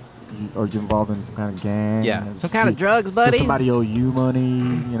 or you involved in some kind of gang? Yeah, some kind of drugs, buddy. Does somebody owe you money?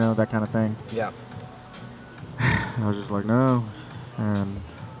 You know, that kind of thing. Yeah. I was just like, no, and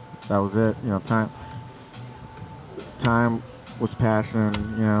that was it. You know, time was passing,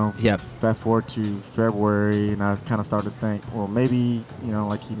 you know. Yeah. Fast forward to February, and I kind of started to think, well, maybe, you know,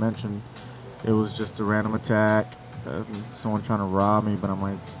 like he mentioned, it was just a random attack, someone trying to rob me, but I'm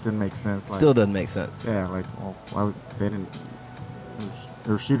like, it didn't make sense. Like, Still doesn't make sense. Yeah, like, well, why would, they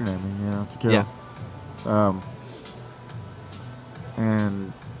were shooting at me, you know, to kill. Yeah.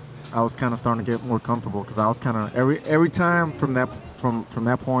 And I was kind of starting to get more comfortable, because I was kind of every time from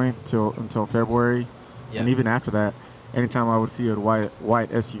that point until February, and even after that, anytime I would see a white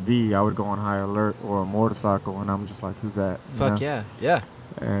SUV, I would go on high alert, or a motorcycle, and I'm just like, who's that? You Fuck know? yeah.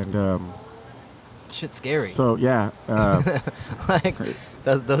 And shit's scary. so yeah, like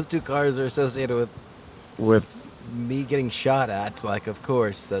those two cars are associated with me getting shot at. Like, of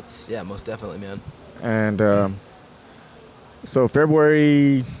course, that's most definitely, man. And so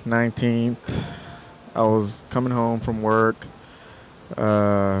February 19th, I was coming home from work.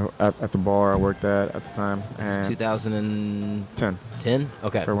 At the bar I worked at the time. This is 2010. 10?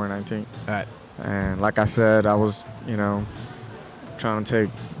 Okay. February 19th. All right. And like I said, I was, you know, trying to take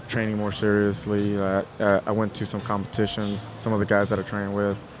training more seriously. I went to some competitions. Some of the guys that I trained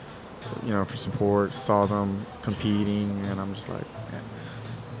with, you know, for support, saw them competing, and I'm just like, man.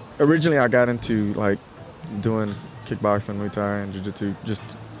 Originally I got into like doing kickboxing, Muay Thai, and Jiu-Jitsu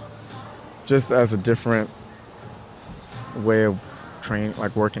just as a different way of training,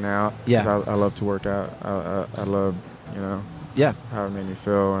 like working out. Yeah. 'Cause I love to work out. I love, you know, how it made me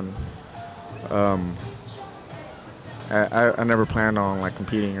feel. And I never planned on like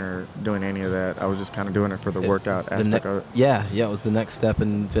competing or doing any of that. I was just kind of doing it for the workout aspect of it. Yeah, it was the next step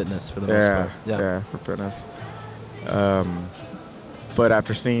in fitness for the most part. Yeah, for fitness. But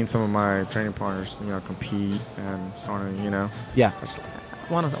after seeing some of my training partners, you know, compete and starting, you know, I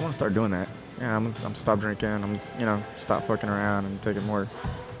want to start doing that. Yeah, I'm stop drinking. I'm, you know, stop fucking around and take it more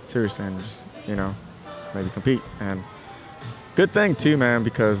seriously, and just, you know, maybe compete. And good thing too, man,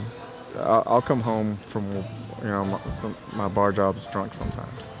 because I'll come home from, you know, my bar job's drunk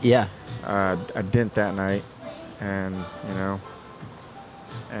sometimes. Yeah. I didn't that night, and you know,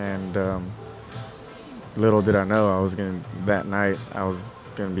 and little did I know that night I was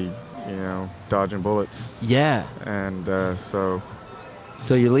gonna be, you know, dodging bullets. Yeah. And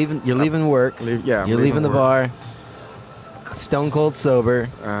So you're leaving work. You're leaving the bar. Stone cold sober.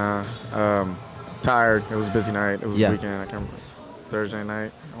 tired. It was a busy night. It was Yeah. a weekend. I can't remember. Thursday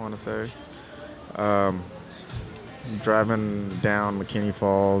night, I want to say. Driving down McKinney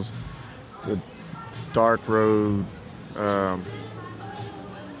Falls. It's a dark road.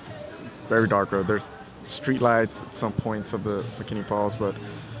 Very dark road. There's street lights at some points of the McKinney Falls, but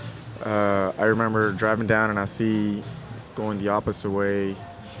I remember driving down and I see going the opposite way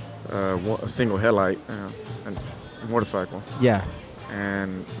a single headlight and a motorcycle. Yeah.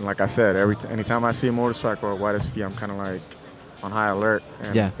 And like I said, anytime I see a motorcycle or a white SUV, I'm kind of like on high alert,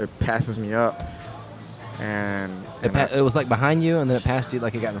 and it passes me up. And it was like behind you, and then it passed you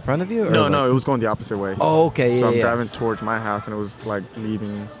like it got in front of you? Or no, it was going the opposite way. Oh, okay, So I'm driving towards my house, and it was like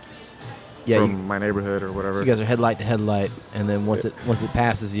leaving from my neighborhood or whatever. You guys are headlight to headlight, and then once it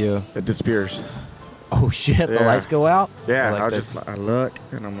passes you, it disappears. Oh shit! The lights go out. Yeah, I look,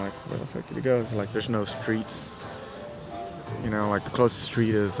 and I'm like, where the fuck did it go? It's like there's no streets. You know, like the closest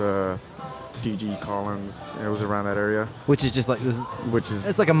street is DG Collins. It was around that area. Which is just like this.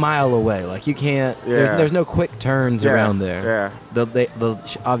 It's like a mile away. Like you can't. Yeah. There's no quick turns around there. Yeah. They'll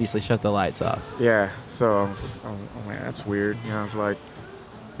obviously shut the lights off. Yeah. So I'm like, that's weird. You know, I was like,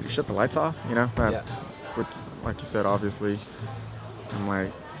 did you shut the lights off? You know. Which, like you said, obviously, I'm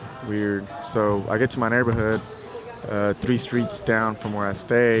like, weird. So I get to my neighborhood, 3 streets down from where I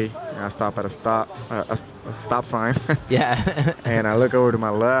stay, and I stop at a stop sign. Yeah. And I look over to my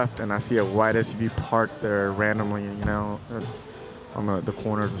left, and I see a white SUV parked there randomly, you know, on the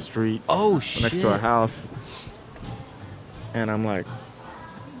corner of the street. Oh, shit. Next to a house. And I'm like,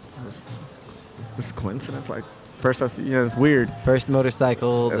 is this coincidence? Like, first I see, it's weird. First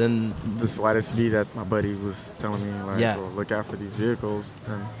motorcycle, then this white SUV that my buddy was telling me, like, well, look out for these vehicles.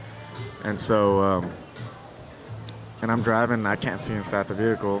 And so, and I'm driving, and I can't see inside the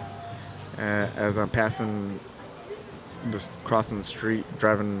vehicle. As I'm crossing the street,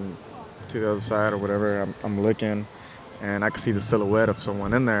 driving to the other side or whatever, I'm looking, and I can see the silhouette of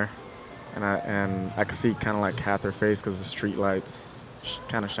someone in there, and I can see kind of like half their face because the street lights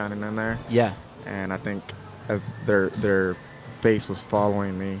kind of shining in there. Yeah. And I think as their face was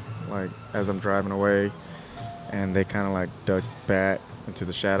following me, like as I'm driving away, and they kind of like ducked back into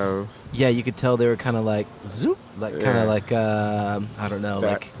the shadows. Yeah, you could tell they were kind of like zoop, like kind of like I don't know,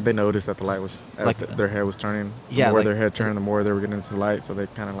 like they noticed that the light was like their head was turning. Yeah, the more their head turned, the more they were getting into the light, so they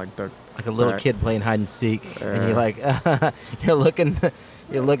kind of like ducked. Like a little kid playing hide and seek, and you're like, you're looking,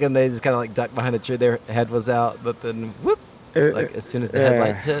 they just kind of like ducked behind a tree. Their head was out, but then whoop, like as soon as the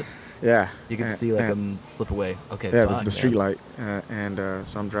headlights hit, you can see like them slip away. Okay, yeah, the street light, and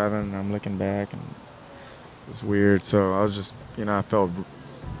so I'm driving, and I'm looking back, and it's weird. So I was just, I felt,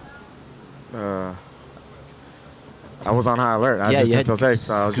 I was on high alert. I just didn't feel safe.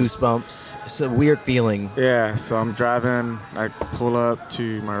 So I was goosebumps. It's a weird feeling. Yeah. So I'm driving. I pull up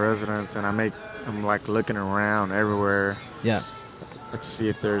to my residence, and I'm like looking around everywhere. Yeah. To see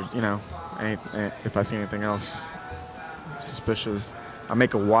if there's, if I see anything else suspicious. I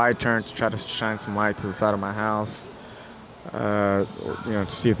make a wide turn to try to shine some light to the side of my house. To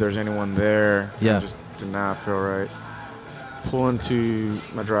see if there's anyone there. Yeah. I just did not feel right. Pull into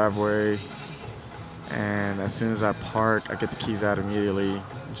my driveway, and as soon as I park, I get the keys out immediately.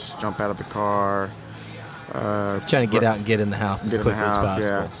 Just jump out of the car. Trying to get out and get in the house as quickly as possible.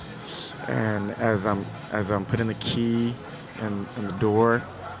 Yeah. And as I'm putting the key in the door,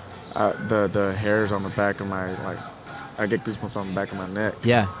 the hairs on the back of my, like, I get goosebumps on the back of my neck.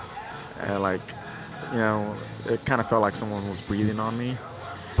 Yeah. And it kind of felt like someone was breathing on me.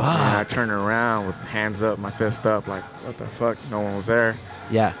 Fuck. And I turned around with hands up, my fist up, like, what the fuck? No one was there.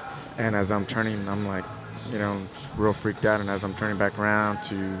 Yeah. And as I'm turning, I'm like, real freaked out. And as I'm turning back around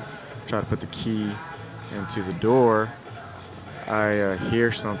to try to put the key into the door, I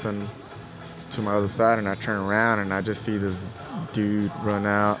hear something to my other side, and I turn around, and I just see this dude run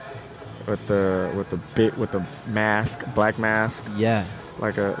out with the mask, black mask. Yeah.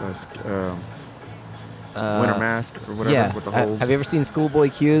 Like a winter mask or whatever, yeah. with the holes. Have you ever seen Schoolboy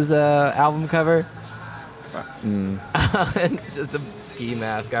Q's album cover? It's just a ski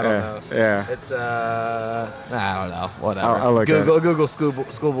mask. I don't know. Yeah. It's I don't know. Whatever. I'll look Google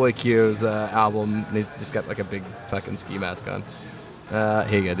Schoolboy Q's album. And he's just got like a big fucking ski mask on.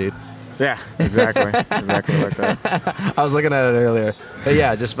 Here you go, dude. Yeah, exactly. Exactly like that. I was looking at it earlier. But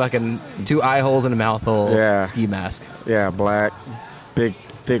yeah, just fucking 2 eye holes and a mouth hole. Yeah. Ski mask. Yeah, black, big,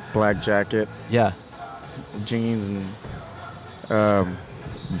 thick black jacket. Yeah. Jeans and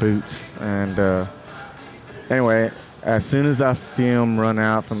boots. And anyway, as soon as I see him run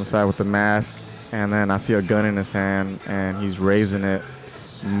out from the side with the mask, and then I see a gun in his hand, and he's raising it,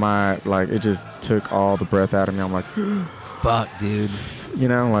 it just took all the breath out of me. I'm like, fuck, dude.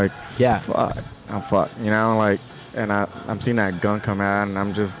 yeah. Fuck. I'm fucked, you know, like, and I'm seeing that gun come out, and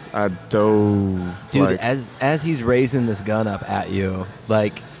I dove. Dude, like, as he's raising this gun up at you,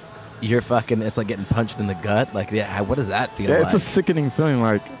 like, you're fucking, it's like getting punched in the gut. Like, yeah, what does that feel like? It's a sickening feeling,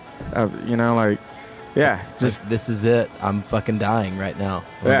 like, you know, like, yeah, just like, this is it. I'm fucking dying right now.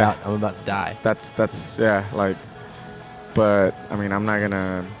 I'm about to die. That's yeah, like, but I mean, I'm not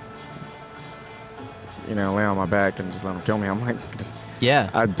gonna, you know, lay on my back and just let him kill me. I'm like,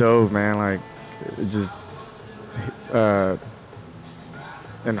 I dove, man, like, it just,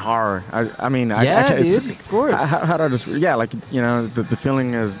 in horror. I mean, I can't, dude, of course. How do I just, like, you know, the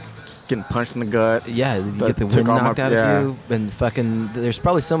feeling is just getting punched in the gut. Yeah, you get the wind knocked out of you, and fucking, there's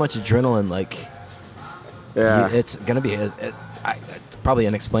probably so much adrenaline, like, it's gonna be, it's probably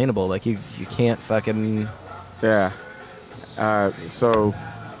unexplainable. Like, you can't fucking, so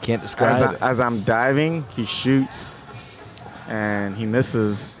can't describe it. As I'm diving, he shoots, and he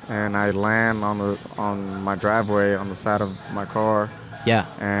misses, and I land on my driveway on the side of my car. Yeah.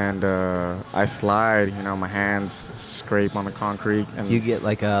 And I slide, you know, my hands scrape on the concrete, and you get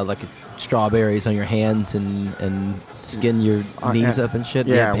like strawberries on your hands and skin your knees up and shit.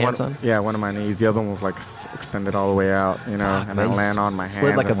 Yeah, pants on. Yeah, one of my knees. The other one was like extended all the way out, you know, and I land on my hands.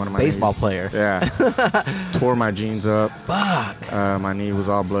 Slid like and a one of my baseball knees. player. Yeah. Tore my jeans up. Fuck. My knee was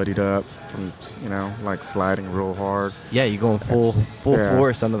all bloodied up from, you know, like sliding real hard. Yeah, you're going full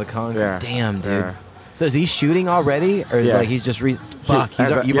force under the concrete. Yeah. Damn, dude. Yeah. So is he shooting already, or is like he's just fuck?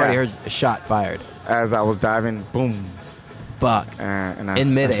 You've already heard a shot fired. As I was diving, boom. Fuck. And I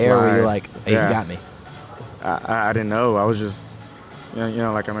in midair, where you're like, hey, you got me. I didn't know. I was just, you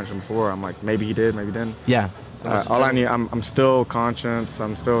know, like I mentioned before, I'm like, maybe he did, maybe he didn't. Yeah. All I need, I'm still conscious.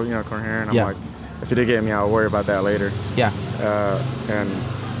 I'm still, you know, coherent. I'm like, if he did get me, I'll worry about that later. Yeah. And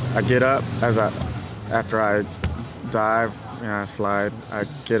I get up after I dive, you know, I slide. I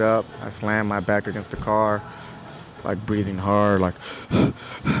get up, I slam my back against the car, like breathing hard, like.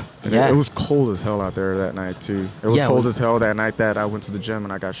 It was cold as hell out there that night too. It was cold as hell that night that I went to the gym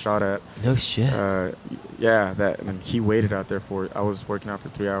and I got shot at. No shit. And he waited out there I was working out for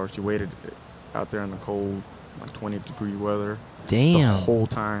 3 hours. He waited out there in the cold, like 20-degree weather. Damn. The whole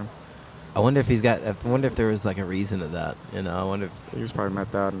time. I wonder if there was like a reason to that. You know, I wonder if he was probably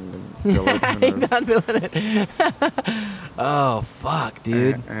methed out and didn't feel it. Not feeling it. Oh fuck,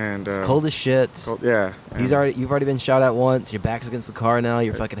 dude. And it's cold as shit. Yeah. You've already been shot at once. Your back's against the car now.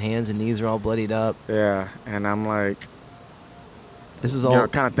 Your fucking hands and knees are all bloodied up. Yeah, and I'm like, this is all, you know,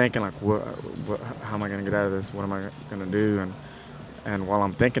 kind of thinking like, what? How am I gonna get out of this? What am I gonna do? And while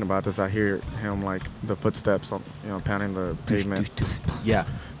I'm thinking about this, I hear him, like, the footsteps, you know, pounding the pavement. Yeah.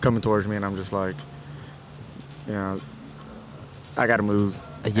 Coming towards me, and I'm just like, you know, I gotta move.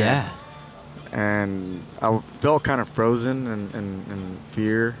 Yeah. And I felt kind of frozen in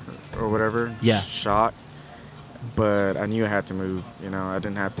fear or whatever. Yeah. Shock. But I knew I had to move. You know, I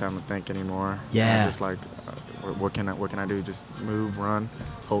didn't have time to think anymore. Yeah. I was just like, what can I do? Just move, run,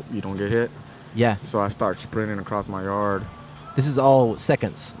 hope you don't get hit. Yeah. So I start sprinting across my yard. This is all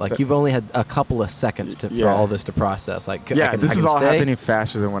seconds. Like, you've only had a couple of seconds for all this to process. Like, this is all happening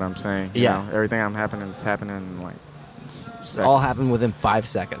faster than what I'm saying. You know? Everything is happening in, like, seconds. All happened within 5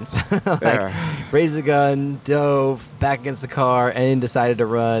 seconds. Raised the gun, dove, back against the car, and decided to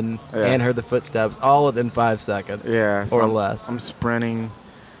run, and heard the footsteps, all within 5 seconds. Yeah. So or less. I'm sprinting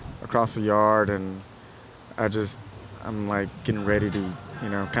across the yard, and I'm, like, getting ready to, you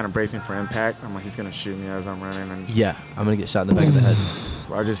know, kind of bracing for impact. I'm like, he's going to shoot me as I'm running. And I'm going to get shot in the back of the head.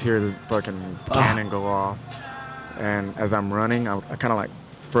 I just hear this fucking cannon go off. And as I'm running, I kind of, like,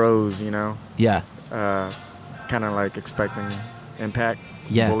 froze, you know? Yeah. Kind of, like, expecting impact.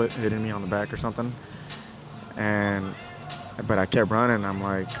 Bullet hitting me on the back or something. But I kept running. I'm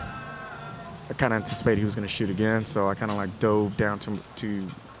like, I kind of anticipated he was going to shoot again. So I kind of, like, dove down to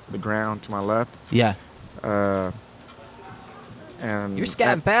the ground to my left. Yeah. And you're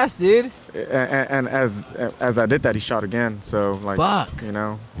scatting fast, dude. And as I did that, he shot again. So, like, fuck. You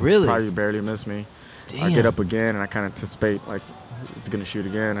know, really, probably barely missed me. Damn. I get up again, and I kind of anticipate, like, he's gonna shoot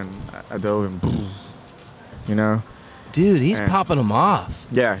again, and I dove and boom. You know, dude, he's popping them off.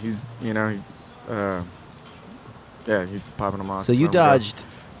 Yeah, he's popping them off. So you dodged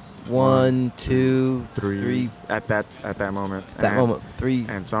 1, 2, 3 at that moment. Three.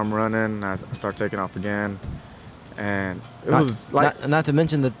 And so I'm running. I start taking off again. And it was like... Not to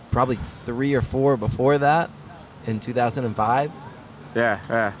mention the probably 3 or 4 before that in 2005.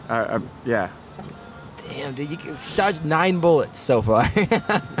 Yeah. Damn, dude, you dodged 9 bullets so far.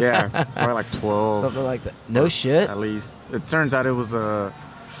 Yeah, probably like 12. Something like that. No shit. At least. It turns out it was a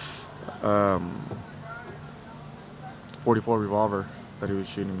 44 revolver that he was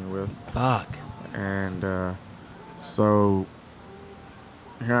shooting me with. Fuck. And so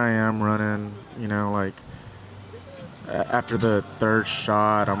here I am running, like after the third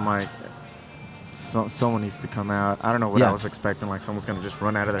shot, I'm like, someone needs to come out. I don't know what I was expecting, like someone's going to just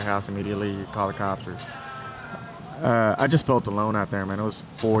run out of their house immediately, call the cops. I just felt alone out there, man. It was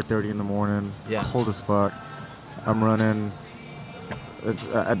 4:30 in the morning, cold as fuck. I'm running.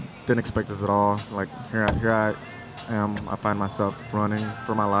 I didn't expect this at all. Like, here I am. I find myself running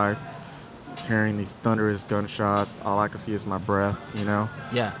for my life, hearing these thunderous gunshots. All I can see is my breath,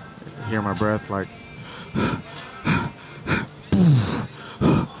 Yeah. Hear my breath, like,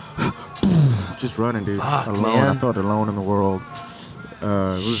 just running, dude. Fuck, alone. Man. I felt alone in the world. It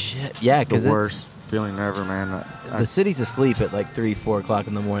was because the worst feeling ever, man. The city's asleep at like 3, 4 o'clock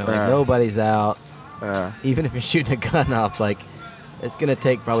in the morning. Like, nobody's out. Even if you're shooting a gun off, like, it's going to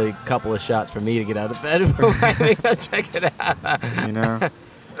take probably a couple of shots for me to get out of bed before I go check it out.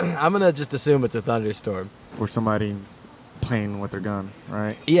 I'm going to just assume it's a thunderstorm. Or somebody playing with their gun,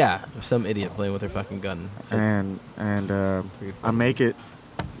 right? Yeah, some idiot playing with their fucking gun. And I make it.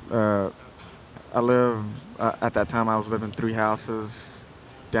 I live, at that time I was living 3 houses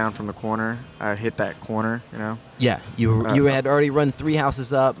down from the corner. I hit that corner, Yeah, you had already run 3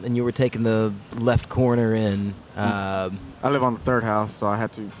 houses up, and you were taking the left corner in. I live on the 3rd house, so I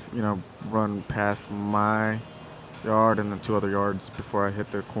had to, run past my yard and then 2 other yards before I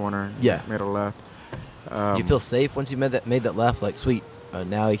hit the corner. Yeah. Made a left. Do you feel safe once you made that left? Like, sweet,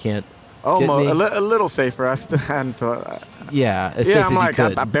 now you can't Oh, get me? a little safer. I still hadn't felt. Yeah, as safe I'm as like, you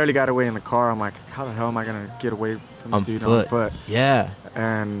could. I barely got away in the car. I'm like, how the hell am I gonna get away from this dude on foot? Yeah.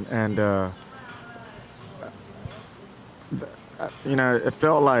 And it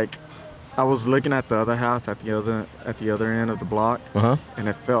felt like I was looking at the other house at the other end of the block, and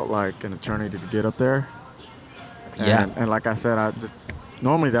it felt like an eternity to get up there. And like I said,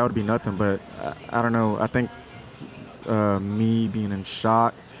 normally that would be nothing, but I don't know. I think me being in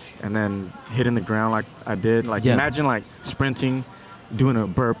shock and then hitting the ground like I did, like imagine like sprinting, doing a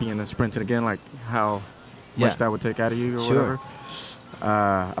burpee and then sprinting again, like how much that would take out of you or whatever.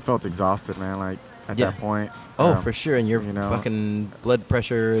 I felt exhausted, man. Like at that point. Oh, for sure. And your fucking blood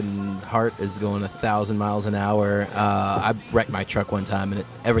pressure and heart is going 1,000 miles an hour. I wrecked my truck one time and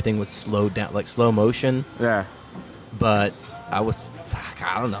everything was slowed down, like slow motion. Yeah. But I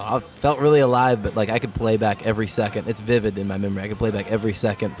don't know. I felt really alive, but like I could play back every second. It's vivid in my memory. I could play back every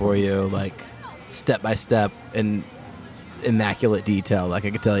second for you, like step by step in immaculate detail. Like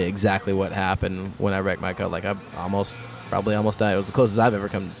I could tell you exactly what happened when I wrecked my car. Like I probably almost died. It was the closest I've ever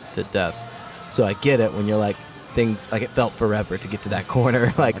come to death. So I get it when you're like, things like it felt forever to get to that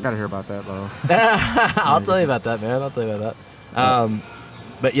corner. Like I gotta hear about that, bro. I'll tell you about that, man. I'll tell you about that.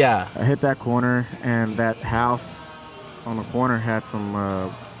 But yeah, I hit that corner, and that house on the corner had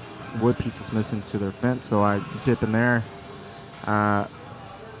some wood pieces missing to their fence. So I dip in there, try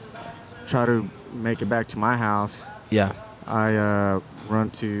to make it back to my house. Yeah. I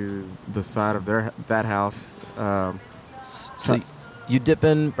run to the side of that house. So you dip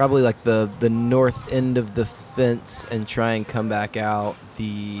in probably like the north end of the fence and try and come back out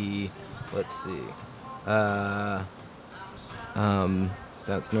the, let's see,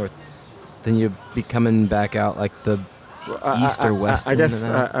 that's north. Then you'd be coming back out like the east or west. I guess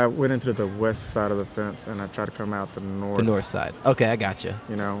I went into the west side of the fence and I tried to come out the north. The north side. Okay, I gotcha.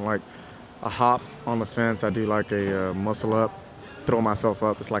 Like a hop on the fence. I do like a muscle up, throw myself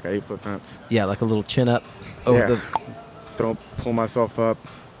up. It's like an 8-foot fence. Yeah, like a little chin up over pull myself up,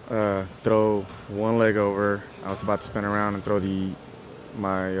 throw one leg over. I was about to spin around and throw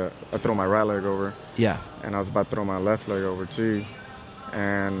I throw my right leg over. Yeah. And I was about to throw my left leg over too.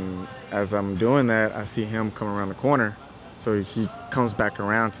 And as I'm doing that, I see him come around the corner. So he comes back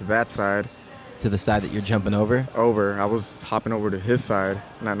around to that side. To the side that you're jumping over? I was hopping over to his side,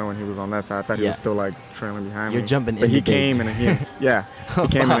 not knowing he was on that side. I thought he was still like trailing behind me. You're jumping in. But he came and he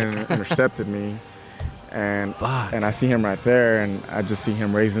came and intercepted me. And I see him right there, and I just see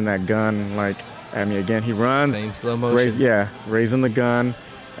him raising that gun like at me again. He runs. Same slow motion. Raising the gun,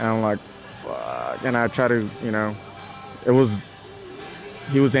 and I'm like, fuck. And I try to,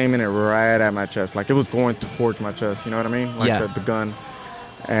 he was aiming it right at my chest, like it was going towards my chest. You know what I mean? Like the gun.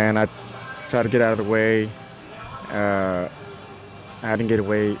 And I tried to get out of the way. I didn't get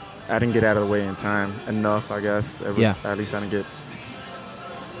out of the way in time enough, I guess. At least I didn't get,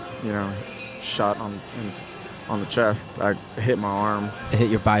 shot on the chest. I hit my arm. It hit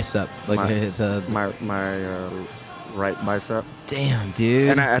your bicep, like it hit my right bicep. Damn, dude.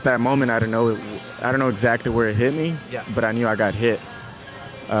 And at that moment, I don't know exactly where it hit me. Yeah. But I knew I got hit.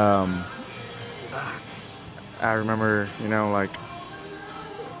 I remember, like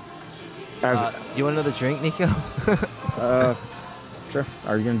As Do you want another drink, Nico? sure.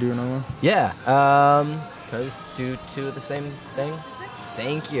 Are you gonna do another one? Yeah. Can I just do two of the same thing?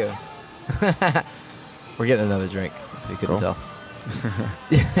 Thank you. We're getting another drink, if you couldn't Cool. tell.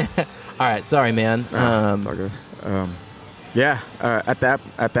 All right. Sorry, man. It's all good. Yeah. At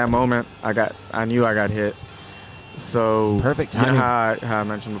that moment, I knew I got hit. So Perfect You know timing. how I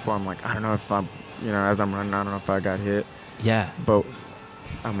mentioned before, I'm like, I don't know if I'm, as I'm running, I don't know if I got hit. Yeah. But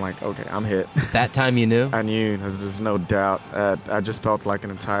I'm like, okay, I'm hit. That time you knew? I knew. There's no doubt. I just felt like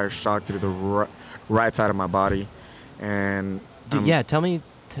an entire shock through the right side of my body, and Yeah. Tell me.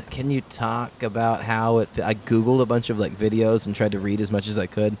 Can you talk about how it? I googled a bunch of like videos and tried to read as much as I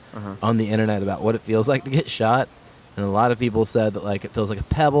could on the internet about what it feels like to get shot, and a lot of people said that like it feels like a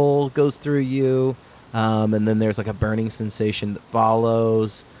pebble goes through you, and then there's like a burning sensation that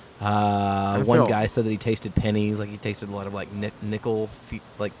follows. One guy said that he tasted pennies, like he tasted a lot of like nickel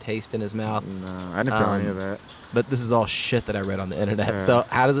like taste in his mouth. No, I didn't feel any of that. But this is all shit that I read on the internet. So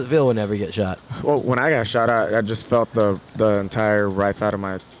how does it feel whenever you get shot? Well, when I got shot, I just felt the entire right side of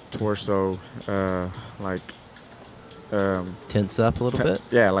my torso, Tense up a little bit?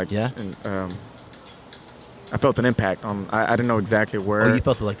 Yeah, Yeah? And, I felt an impact on. I didn't know exactly where. Oh, you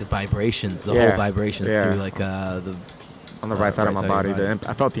felt the vibrations, the Yeah, whole vibrations yeah. through like the. On the right side of my body. your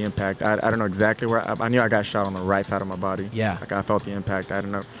I felt the impact. I don't know exactly where. I knew I got shot on the right side of my body. Yeah. Like I felt the impact. I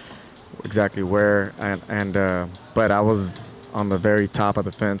don't know exactly where. But I was on the very top of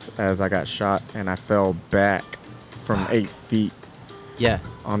the fence as I got shot, and I fell back from 8 feet Yeah.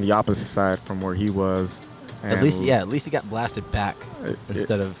 on the opposite side from where he was. At least he got blasted back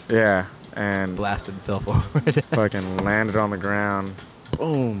instead of Yeah, and blasted and fell forward. fucking landed on the ground.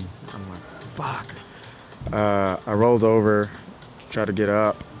 Boom. I'm like, fuck. I rolled over, tried to get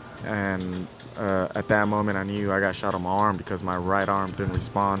up, and at that moment I knew I got shot on my arm because my right arm didn't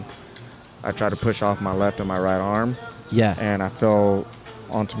respond. I tried to push off my left and my right arm, Yeah. and I fell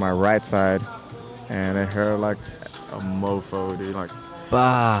onto my right side, and it hurt like a mofo, dude. Like,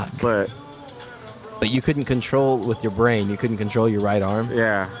 Fuck. but you couldn't control with your brain. You couldn't control your right arm.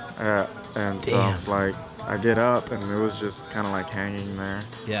 yeah, and so I Damn. was like, I get up, and it was just kind of like hanging there,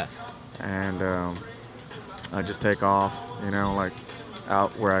 Yeah. and I just take off, like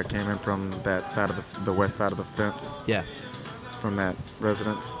out where I came in from, that side of the west side of the fence, Yeah. from that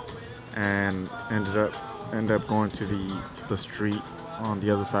residence, and end up going to the street on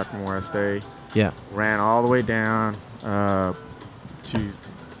the other side from where I stay. Yeah. Ran all the way down to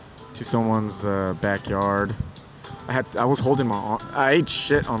someone's backyard. I was holding my arm. I ate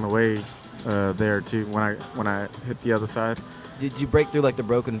shit on the way there too when I hit the other side. Did you break through like the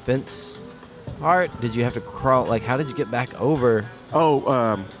broken fence part? Did you have to crawl? Like, how did you get back over? Oh,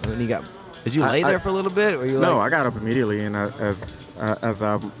 And then did you lay there for a little bit? Or you no, like, I got up immediately, and as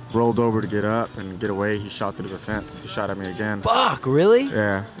I rolled over to get up and get away, he shot through the fence. He shot at me again. fuck, really?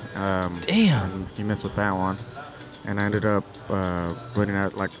 Yeah. Damn. And he missed with that one, and I ended up running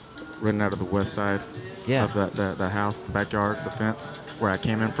out of the west side Yeah. of the house, the backyard, the fence where I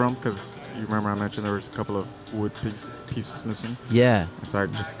came in from, because you remember I mentioned there was a couple of wood pieces missing. Yeah. So I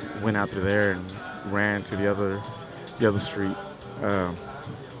just went out through there and ran to the other street,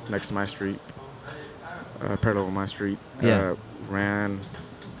 next to my street, parallel to my street. Yeah. Ran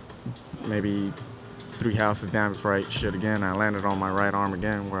maybe 3 houses down before I ate shit again. I landed on my right arm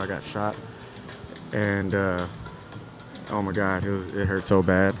again where I got shot, and oh my god, it hurt so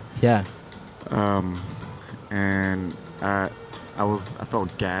bad. Yeah. And I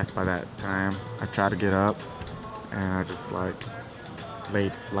felt gassed by that time. I tried to get up, and I just fell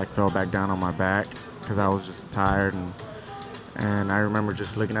back down on my back because I was just tired, and I remember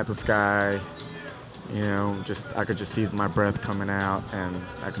just looking at the sky, I could just see my breath coming out, and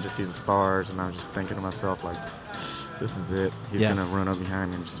I could just see the stars, and I was just thinking to myself, like, this is it. He's gonna run up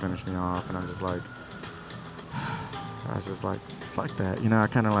behind me and just finish me off, and I was just like, fuck that. I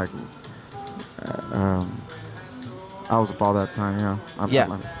kind of like, I was a father at the time, I'm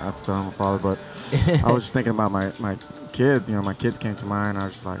still a father, but I was just thinking about my kids. My kids came to mind. I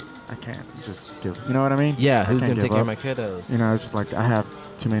was just like, I can't just give. You know what I mean? Yeah. I Who's can't gonna take give care of up. my kiddos? I was just like, I have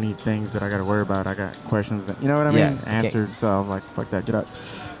too many things that I got to worry about. I got questions that, you know what I mean? Answered. So I was like, fuck that, get up.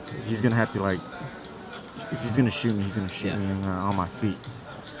 He's gonna have to if he's gonna shoot me, he's gonna shoot me on my feet.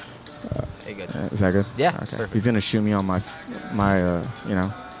 Hey, good. Is that good? Yeah. Okay. Perfect. He's gonna shoot me on my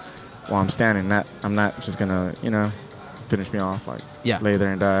while I'm standing. I'm not just gonna, finish me off, lay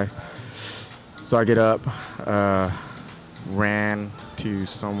there and die. So I get up, ran to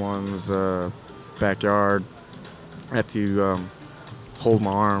someone's backyard. I had to hold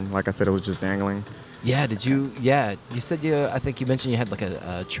my arm. Like I said, it was just dangling. Yeah, did you? Yeah, you said I think you mentioned you had like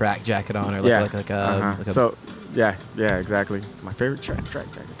a track jacket on, or Yeah. like a. So, yeah, exactly. My favorite track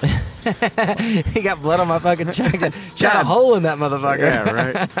jacket. He got blood on my fucking jacket. Shot a hole in that motherfucker. Yeah,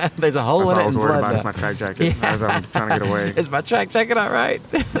 right. There's a hole That's in all it. I was and worried blood about is now. my track jacket as I'm trying to get away. Is my track jacket all right?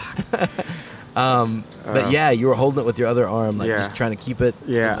 But yeah, you were holding it with your other arm, like just trying to keep it.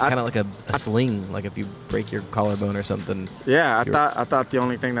 Yeah, kind of like a sling, like if you break your collarbone or something. Yeah, I thought the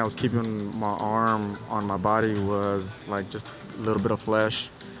only thing that was keeping my arm on my body was like just a little bit of flesh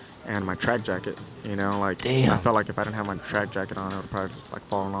and my track jacket. You know, like Damn. I felt like if I didn't have my track jacket on, it would probably just like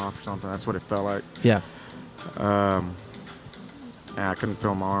falling off or something. That's what it felt like. Yeah. And I couldn't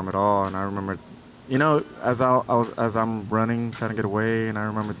feel my arm at all. And I remember, you know, as I'm running, trying to get away, and I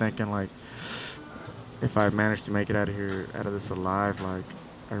remember thinking like, if I managed to make it out of this alive, like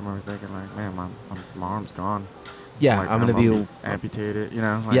I remember thinking like, man, my arm's gone. Yeah, like, I'm gonna be amputated, you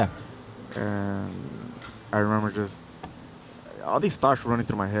know. Like, yeah. And I remember just all these thoughts were running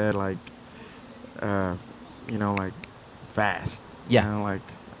through my head, like, you know, like fast. Yeah. You know, like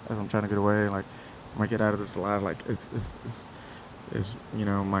as I'm trying to get away, like when I get out of this alive, like is you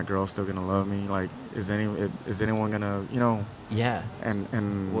know my girl still gonna love me? Like is anyone gonna, you know? Yeah.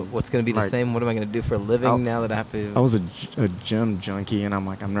 And what's gonna be the same? What am I gonna do for a living now that I have to? I was a gym junkie, and I'm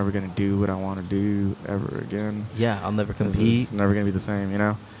like, I'm never gonna do what I want to do ever again. Yeah, I'll never compete. It's never gonna be the same, you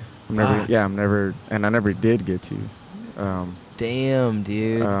know. I'm never, and I never did get to. Damn,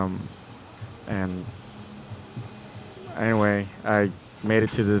 dude. And anyway, I made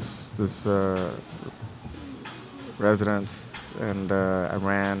it to this residence, and I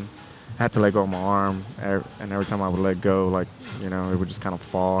ran. I had to let go of my arm, and every time I would let go, like, you know, it would just kind of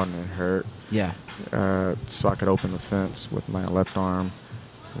fall and it hurt. Yeah. So I could open the fence with my left arm,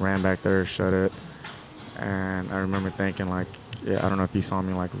 ran back there, shut it, and I remember thinking, like, yeah, I don't know if he saw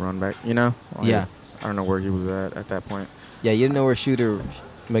me, like, run back, you know? Like, yeah. I don't know where he was at that point. Yeah, you didn't know where Shooter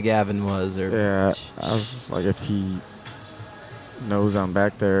McGavin was, or... Yeah, I was just like, if he knows I'm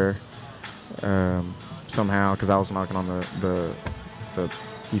back there, somehow, because I was knocking on the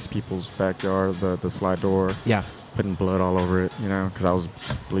these people's backyard, the slide door. Yeah. Putting blood all over it, you know, because I was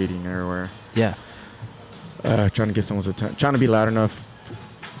just bleeding everywhere. Yeah. Trying to get someone's attention, trying to be loud enough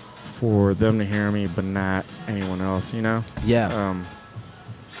for them to hear me, but not anyone else, you know? Yeah.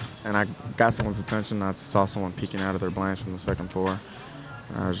 And I got someone's attention. I saw someone peeking out of their blinds from the second floor.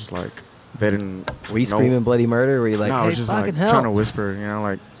 And I was just like, they didn't. Were you screaming bloody murder? Or were you like, no, hey, I was just fucking like help? trying to whisper, you know,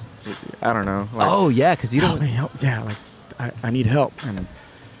 like, I don't know. Like, oh, yeah, because you don't. Help me, help. Yeah, like, I need help.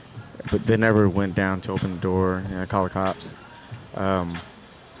 But they never went down to open the door. You know, call the cops,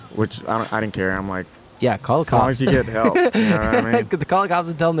 which I didn't care. I'm like, yeah, call the cops. As long as you get help, you know what I mean? The call the cops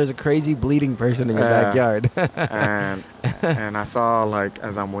and tell them there's a crazy bleeding person in your backyard. and I saw, like,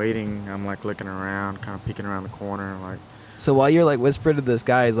 as I'm waiting, I'm like looking around, kind of peeking around the corner, like. So while you're like whispering to this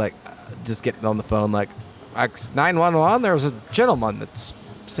guy, he's like, just getting on the phone, like, 911. There's a gentleman that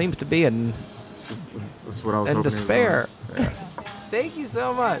seems to be in despair. Yeah. Thank you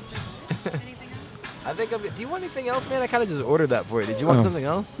so much. I think do you want anything else, man? I kind of just ordered that for you. Did you want something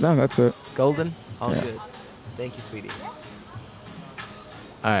else? No, that's it. Golden? All good. Thank you, sweetie.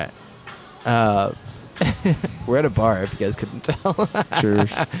 All right. We're at a bar, if you guys couldn't tell.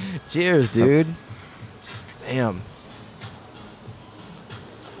 Cheers. Cheers, dude. Damn.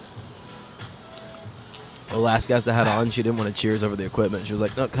 The last guest I had on, she didn't want to cheers over the equipment. She was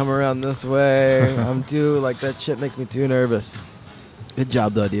like, no, come around this way. I'm too, like, that shit makes me too nervous. Good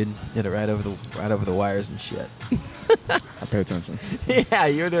job, though, dude. Did it right over the wires and shit. I pay attention. Yeah,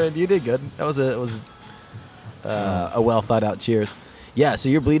 you did good. That was a well thought out cheers. Yeah, so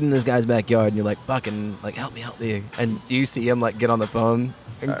you're bleeding in this guy's backyard, and you're like, fucking, like, help me. And you see him, like, get on the phone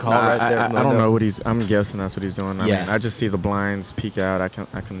and call right there. I don't know what I'm guessing that's what he's doing. I Yeah. mean, I just see the blinds peek out. I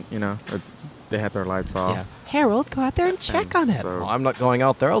can, you know, they had their lights off. Yeah. Harold, go out there and check on it. So- Well, I'm not going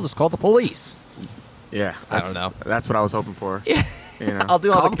out there. I'll just call the police. Yeah. I don't know. That's what I was hoping for. Yeah. You know, I'll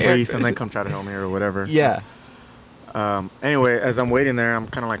do all call the police and characters. then come try to help me or whatever. Yeah. Anyway, as I'm waiting there, I'm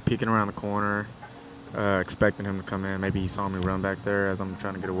kind of like peeking around the corner, expecting him to come in. Maybe he saw me run back there as I'm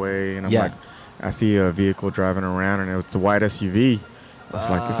trying to get away, and I'm like, I see a vehicle driving around, and it's a white SUV. I was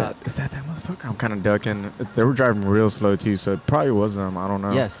like, is that motherfucker? I'm kind of ducking. They were driving real slow too, so it probably was them. I don't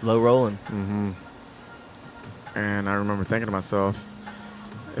know. Yeah, slow rolling. Mm-hmm. And I remember thinking to myself,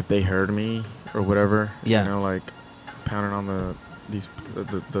 if they heard me or whatever, you know, like pounding on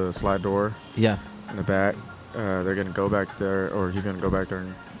the slide door, in the back, they're gonna go back there, or he's gonna go back there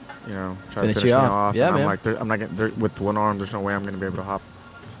and, you know, try to finish me off. Yeah, and man. I'm like, I'm not getting with one arm. There's no way I'm gonna be able to hop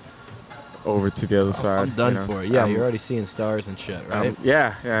over to the other side. I'm done for it. Yeah, you're already seeing stars and shit, right?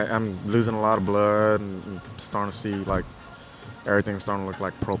 Yeah, I'm losing a lot of blood and starting to see like everything's starting to look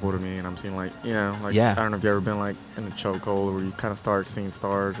like purple to me, and I'm seeing like I don't know if you ever been like in a chokehold where you kind of start seeing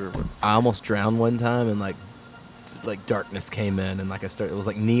stars or what. I almost drowned one time, and like darkness came in, and like it was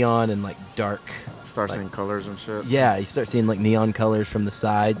like neon and like dark. Start seeing colors and shit. Yeah, you start seeing like neon colors from the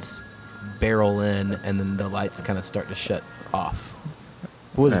sides barrel in, and then the lights kind of start to shut off.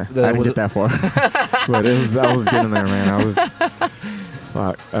 I didn't get that far, but I was getting there, man. I was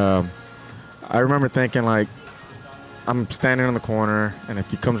fuck. I remember thinking like, I'm standing in the corner, and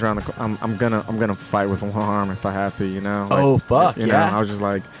if he comes around I'm gonna fight with one arm if I have to, Like, oh fuck, you know, I was just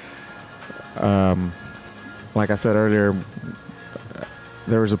like I said earlier,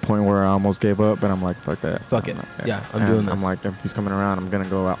 there was a point where I almost gave up, but I'm like, fuck that. Fuck it. Yeah, I'm doing this. I'm like, if he's coming around, I'm gonna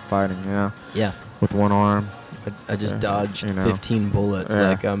go out fighting, Yeah. with one arm. I just dodged 15 bullets. Yeah.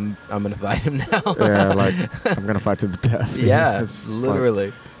 Like I'm gonna fight him now. Yeah, like I'm gonna fight to the death. Yeah,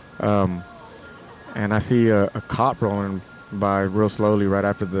 literally. Like, and I see a cop rolling by real slowly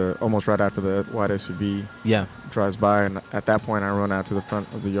almost right after the white SUV drives by, and at that point I run out to the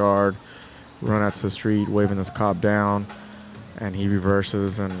front of the yard, run out to the street, waving this cop down, and he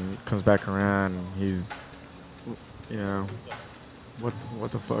reverses and comes back around, and he's,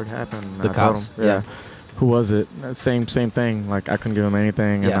 what the fuck happened? The cops. Yeah. Who was it? Same thing. Like I couldn't give him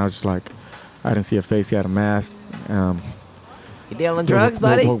anything, and I was just like, I didn't see a face. He had a mask. You dealing drugs,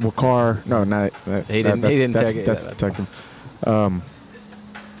 buddy? What car? No, not. He didn't check it. That's detective.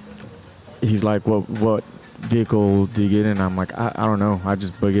 He's like, what vehicle do you get in? I'm like, I don't know. I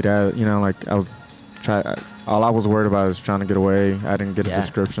just boogied out. Like I was all I was worried about is trying to get away. I didn't get a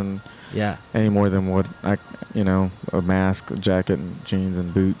description. Yeah. Any more than what a mask, a jacket, and jeans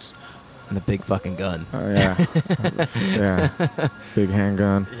and boots. And a big fucking gun. Yeah. Yeah. Big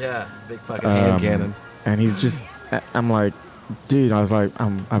handgun. Yeah. Big fucking hand cannon. And he's just, I'm like, dude, I was like,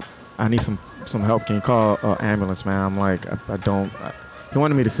 I need some help. Can you call an ambulance, man? I'm like, I don't. He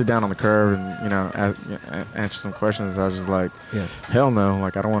wanted me to sit down on the curb and, answer some questions. I was just like, hell no.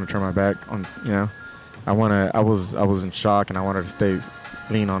 Like, I don't want to turn my back on, I was in shock, and I wanted to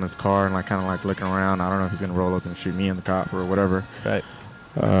lean on his car and like kind of like looking around. I don't know if he's going to roll up and shoot me and the cop or whatever. Right.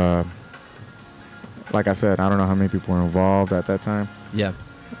 Like I said, I don't know how many people were involved at that time. Yeah.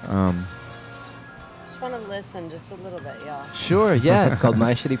 Just want to listen just a little bit, y'all. Sure, yeah. It's called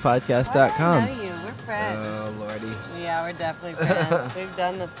myshittypodcast.com. I know you. We're friends. Oh, Lordy. Yeah, we're definitely friends. We've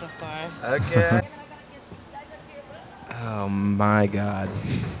done this before. Okay. Oh, my God.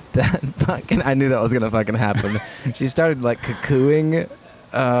 That fucking... I knew that was going to fucking happen. She started, like, cuckooing...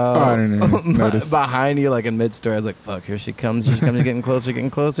 I didn't even notice. Behind you, like in mid-story. I was like, fuck, here she comes. She's coming, getting closer, getting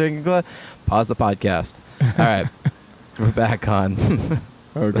closer, getting closer. Pause the podcast. All right. We're back on.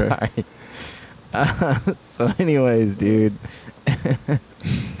 Okay. Sorry. So anyways, dude.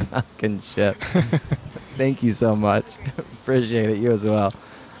 Fucking shit. Thank you so much. Appreciate it. You as well.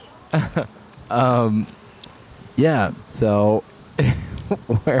 Yeah, so...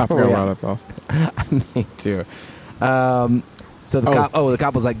 where I forgot where I left off. Me too. So the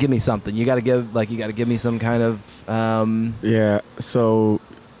cop was like, "Give me something. You got to give me some kind of." Yeah. So.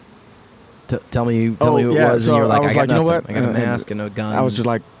 Tell me who it was, so and you were like, "I got nothing. you know what? I got a mask and no gun." I was just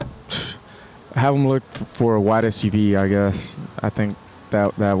like, have him look for a white SUV. I guess I think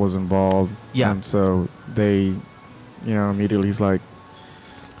that was involved. Yeah. And so they, immediately he's like,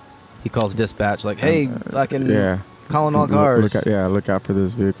 he calls dispatch, like, "Hey, fucking calling all cars. Look out for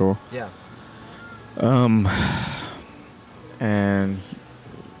this vehicle." Yeah. And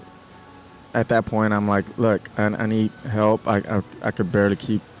at that point, I'm like, look, I need help. I could barely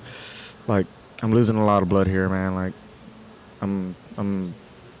keep, like, I'm losing a lot of blood here, man. Like, I'm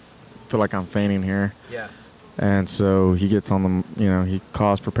feel like I'm fainting here. Yeah. And so he gets on the, he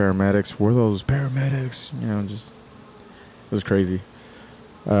calls for paramedics. Were those paramedics? Just, it was crazy.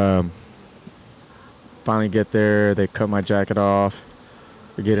 Finally get there. They cut my jacket off.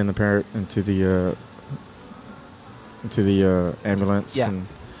 We get into the ambulance. Yeah. And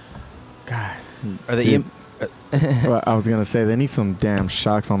God. Are they? Well, I was gonna say they need some damn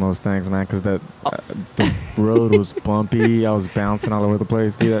shocks on those things, man, because the road was bumpy. I was bouncing all over the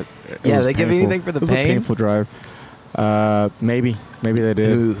place, dude. They give you anything for the pain? It was a painful drive. Maybe they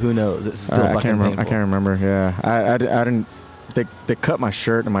did. Who knows? It's still fucking painful. I can't remember. Yeah, I didn't. They cut my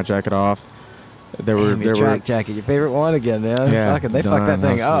shirt and my jacket off. Your track jacket, your favorite one again, man. Yeah, they fucked that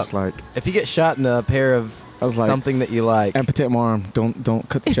thing up. Like, if you get shot in a pair of something that you like, amputate my arm. Don't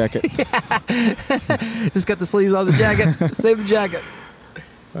cut the jacket. Just cut the sleeves off the jacket. Save the jacket.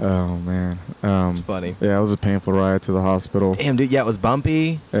 Oh man. It's funny. Yeah, it was a painful ride to the hospital. Damn, dude. Yeah, it was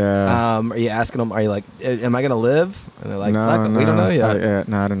bumpy. Yeah. Are you asking them? Are you like, am I gonna live? And they're like, no, fuck, we don't know yet.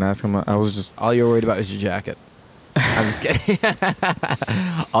 No, I didn't ask him. I was just. All you were worried about was your jacket. I'm just kidding.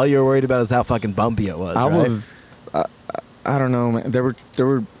 All you were worried about is how fucking bumpy it was. I don't know, man. There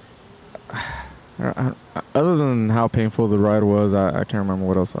were. Other than how painful the ride was, I can't remember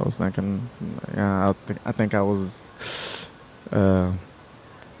what else I was thinking. Yeah, I think I was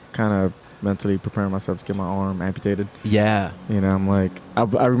kind of mentally preparing myself to get my arm amputated. Yeah. You know, I'm like,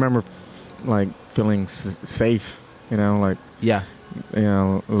 I remember like feeling safe. You know, like Yeah. You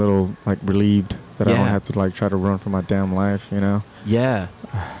know, a little like relieved that I don't have to like try to run for my damn life. You know. Yeah.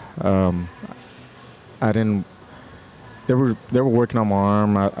 I didn't. They were working on my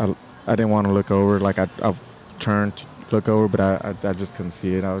arm. I didn't want to look over. Like I turned to look over, but I just couldn't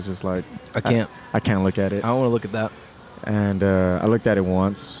see it. I was just like, I can't look at it. I don't want to look at that. And I looked at it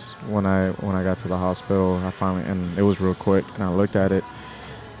once when I got to the hospital. I finally, and it was real quick. And I looked at it.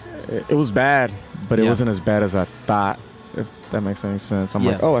 It was bad, but it wasn't as bad as I thought. If that makes any sense. I'm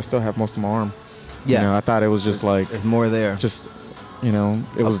like, oh, I still have most of my arm. Yeah. You know, I thought it was just like there's more there. Just, you know,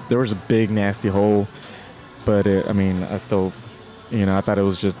 there was a big nasty hole, but I still. You know, I thought it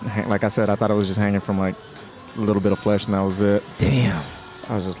was just, like I said, I thought it was just hanging from like a little bit of flesh and that was it. Damn.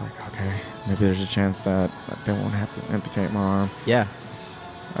 I was just like, okay, maybe there's a chance that they won't have to amputate my arm. Yeah.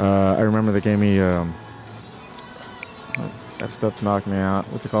 I remember they gave me that stuff to knock me out.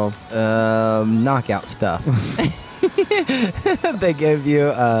 What's it called? Knockout stuff. They gave you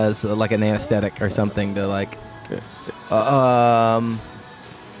like an anesthetic or something to like,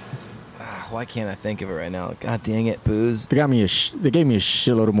 why can't I think of it right now? God dang it, booze. They gave me a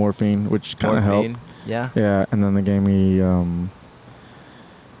shitload of morphine, which kind of helped. Yeah. Yeah, and then they gave me.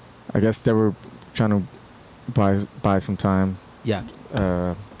 I guess they were trying to buy some time. Yeah.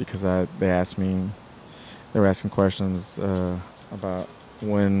 Because they asked me, they were asking questions about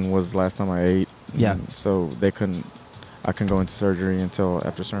when was the last time I ate. Yeah. So I couldn't go into surgery until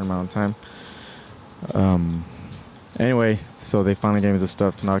after a certain amount of time. Anyway, so they finally gave me the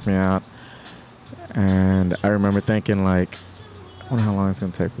stuff to knock me out. And I remember thinking, like, I wonder how long it's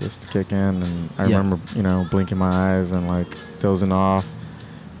going to take for this to kick in. And I remember, you know, blinking my eyes and, like, dozing off.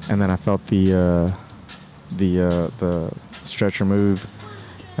 And then I felt the stretcher move.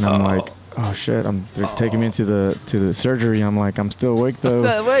 And I'm like, oh, shit, they're taking me into the surgery. I'm like, I'm still awake, though.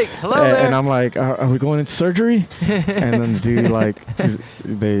 Still awake. Hello there. And I'm like, are we going into surgery? And then the dude, like,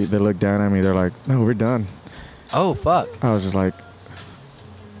 they look down at me. They're like, no, we're done. Oh, fuck. I was just like,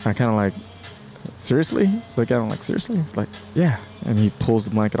 I kind of like, seriously? Look at him like, seriously? He's like, yeah. And he pulls the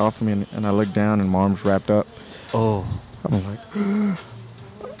blanket off of me, and I look down, and my arm's wrapped up. Oh. I'm like,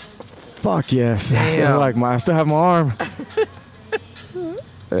 fuck yes. Damn. Like, I still have my arm.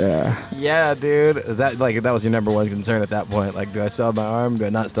 Yeah. Yeah, dude. Is that like that was your number one concern at that point? Like, do I still have my arm? Do I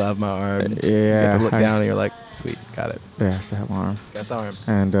not still have my arm? Yeah. You have to look down, and you're like, sweet, got it. Yeah, I still have my arm. Got the arm.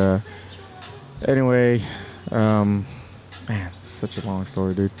 And anyway, man, it's such a long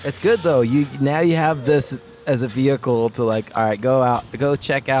story, dude. It's good though. You have this as a vehicle to like, all right, go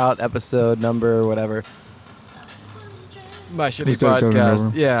check out episode number whatever. My shitty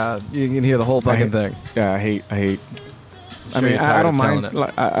podcast. Yeah, you can hear the whole fucking thing. Yeah, I hate. Sure, I don't mind.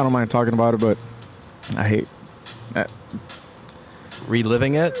 Like, I don't mind talking about it, but I hate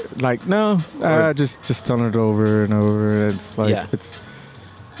reliving it. Like no, just telling it over and over. It's like it's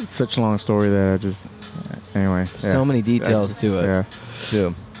such a long story that I just anyway. So many details to it. Yeah.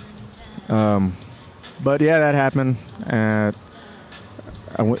 Too. But yeah, that happened.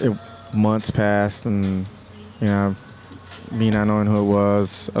 Months passed, and you know, me not knowing who it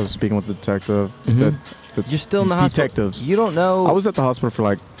was, I was speaking with the detective. Mm-hmm. You're still in the hospital. Detectives. You don't know. I was at the hospital for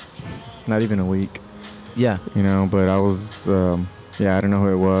like not even a week. Yeah. You know, but I was. I don't know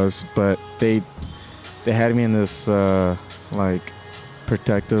who it was, but they had me in this like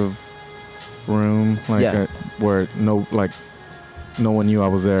protective room, like where no one knew I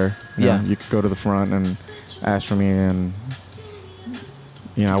was there. You know, you could go to the front and ask for me, and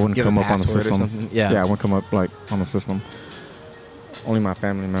you know I wouldn't come up on the system. I wouldn't come up like on the system. Only my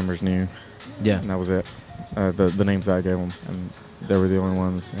family members knew. Yeah, and that was it. The names I gave them, and they were the only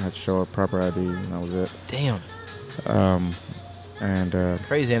ones that had to show a proper ID, and that was it. Damn. And it's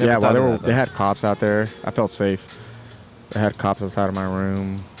crazy. I never thought of that, they had cops out there. I felt safe. They had cops outside of my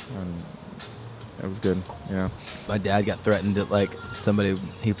room, and it was good. You know. My dad got threatened at like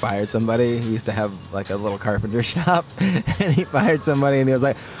he fired somebody. He used to have like a little carpenter shop, and he fired somebody, and he was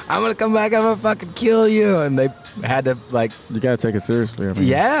like, "I'm gonna come back and I'm gonna fucking kill you." And they had to like. You gotta take it seriously. I mean,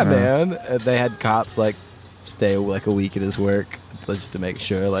 man. They had cops like stay like a week at his work. It's just to make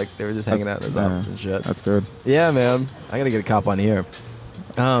sure. Like, they were just hanging out in his office and shit. That's good. Yeah, man. I got to get a cop on here.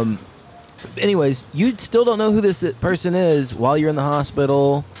 Anyways, you still don't know who this person is while you're in the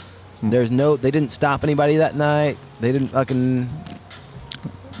hospital. They didn't stop anybody that night. They didn't fucking...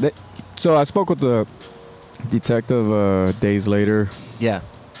 So I spoke with the detective days later. Yeah.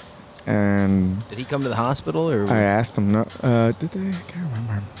 And... Did he come to the hospital? Or I asked him, no, did they? I can't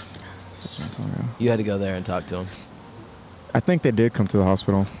remember. Such a long time ago. You had to go there and talk to him. I think they did come to the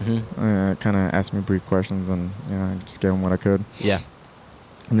hospital. Mm-hmm. Kind of asked me brief questions, and I just gave them what I could. Yeah.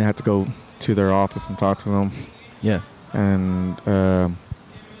 And they had to go to their office and talk to them. Yeah. And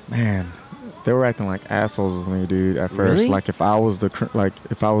man, they were acting like assholes with me, dude. At first, Really? like if I was the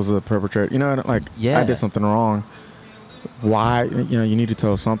perpetrator, like I did something wrong. Why? You need to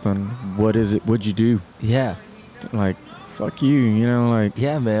tell us something. What is it? What'd you do? Yeah. Like, fuck you. Like.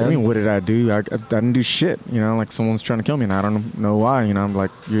 Yeah, man. I mean, what did I do? I didn't do shit. Like someone's trying to kill me, and I don't know why. I'm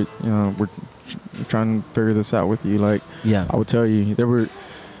like, we're trying to figure this out with you. Like, yeah. I would tell you, they were.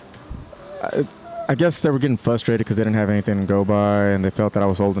 I guess they were getting frustrated because they didn't have anything to go by, and they felt that I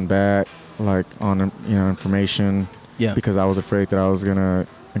was holding back, like on information. Yeah. Because I was afraid that I was gonna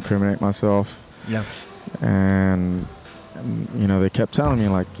incriminate myself. Yeah. And they kept telling me,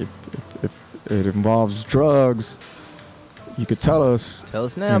 like, if it involves drugs, you could tell us. Tell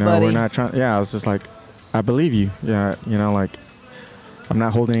us now, buddy. We're not trying. Yeah, I was just like, I believe you. Yeah, like, I'm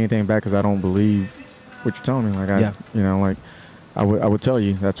not holding anything back because I don't believe what you're telling me. Like, like, I would tell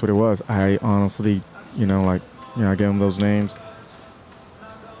you that's what it was. I honestly, I gave them those names.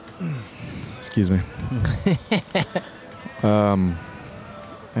 Excuse me.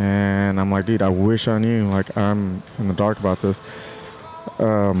 And I'm like, dude, I wish I knew. Like, I'm in the dark about this.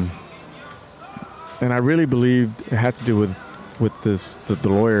 And I really believed it had to do with the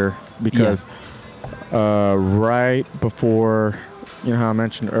lawyer, because right before, how I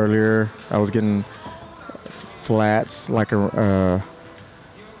mentioned earlier, I was getting flats like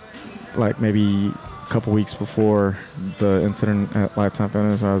maybe a couple weeks before the incident at Lifetime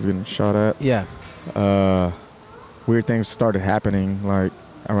Fitness I was getting shot at. Yeah. Weird things started happening like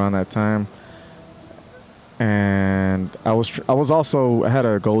around that time. And I had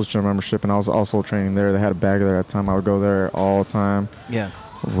a Gold's Gym membership, and I was also training there. They had a bag there at the time. I would go there all the time. Yeah.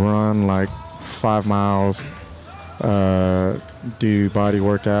 Run like 5 miles, do body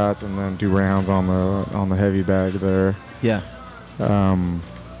workouts, and then do rounds on the heavy bag there. Yeah.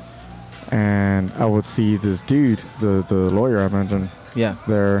 And I would see this dude, the lawyer I mentioned. Yeah.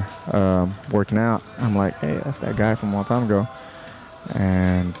 There, working out. I'm like, hey, that's that guy from a long time ago.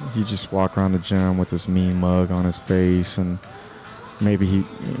 And he just walked around the gym with this mean mug on his face, and maybe he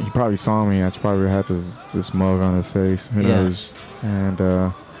probably saw me. That's probably had this mug on his face. Who knows? And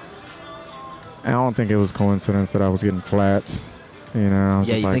I don't think it was coincidence that I was getting flats. Yeah,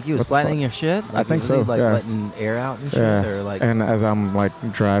 you think he was flattening your shit? Like, I think so. Like letting air out and shit, or like. And as I'm like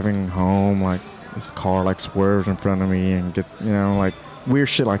driving home, like this car like swerves in front of me and gets, like weird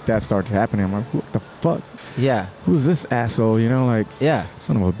shit like that started happening. I'm like, what the fuck? Yeah. Who's this asshole? Like, yeah,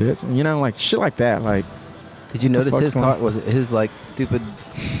 son of a bitch. Like shit like that. Like, did you notice his car? Was it his like stupid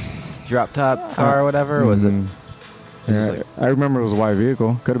drop top car or whatever? Or was it? Yeah, I remember it was a white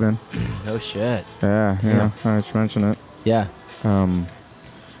vehicle. Could have been. No shit. Yeah. I just mentioned it. Yeah.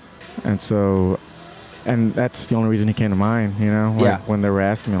 And so, and that's the only reason he came to mind. When they were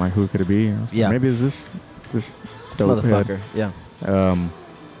asking me like, who could it be? Like, maybe it's this motherfucker. Yeah.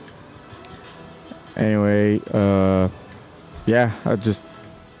 Anyway, I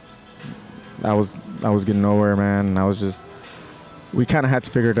was getting nowhere, man, and we kind of had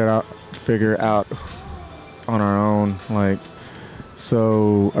to figure out on our own, like,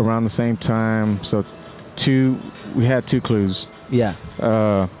 so around the same time, we had 2 clues. Yeah.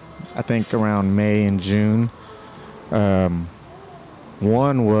 I think around May and June.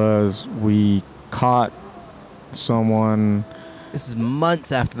 One was we caught someone. This is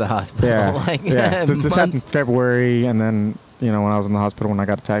months after the hospital. Yeah. This happened in February, and then, when I was in the hospital when I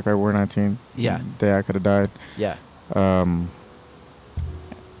got attacked February 19th. Yeah. The day I could have died. Yeah. And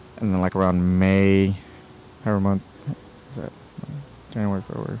then like around May, every month, is that January,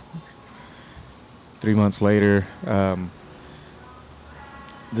 February? 3 months later,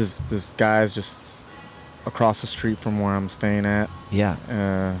 this guy's just across the street from where I'm staying at. Yeah.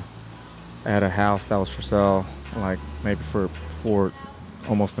 At a house that was for sale, like maybe for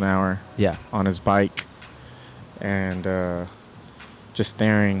almost an hour. Yeah. On his bike, and just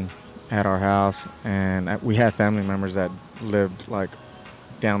staring at our house. And we had family members that lived like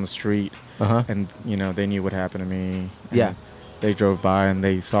down the street, and they knew what happened to me. Yeah. They drove by and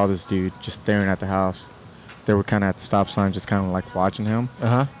they saw this dude just staring at the house they were kind of at the stop sign, just kind of like watching him.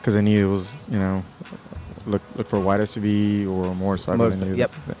 Because they knew it was, look for a white SUV or a motorcycle. They knew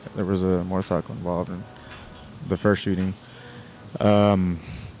Yep. that there was a motorcycle involved in the first shooting. And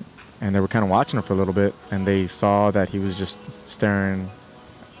they were kind of watching him for a little bit, and they saw that he was just staring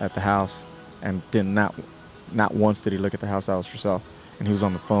at the house, and not once did he look at the house that was for sale. And he was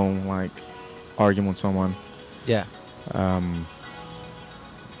on the phone, like, arguing with someone. Yeah. And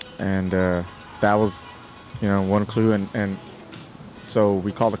that was, one clue. And so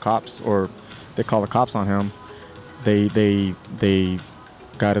we called the cops, or they called the cops on him. They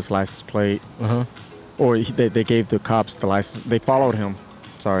got his license plate. Or they gave the cops the license. They followed him.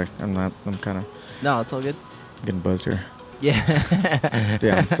 Sorry, I'm kind of. No, it's all good. Getting buzzed here. Yeah.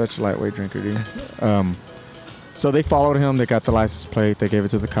 Yeah, I'm such a lightweight drinker, dude. So they followed him. They got the license plate. They gave it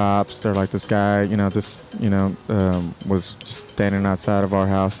to the cops. They're like, this guy, was just standing outside of our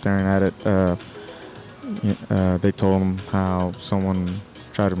house staring at it. They told him how someone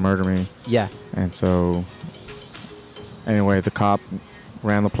tried to murder me. Yeah. And so, anyway, the cop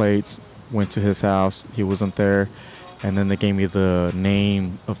ran the plates, went to his house. He wasn't there. And then they gave me the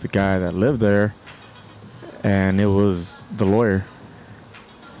name of the guy that lived there. And it was the lawyer.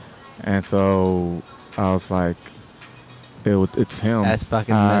 And so I was like, it's him. That's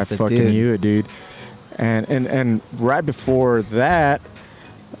fucking I messed up, fucking dude. knew it, dude. And right before that,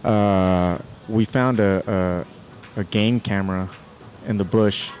 we found a game camera in the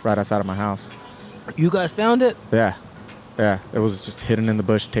bush right outside of my house. You guys found it? Yeah. It was just hidden in the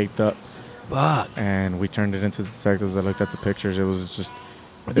bush, taped up. Fuck. And we turned it into detectives. I looked at the pictures. It was just...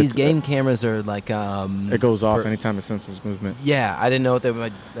 These game cameras are like... it goes off anytime it senses movement. Yeah, I didn't know what they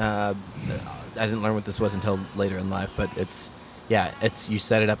would... I didn't learn what this was until later in life, but it's you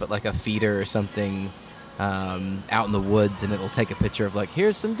set it up at like a feeder or something out in the woods, and it'll take a picture of like,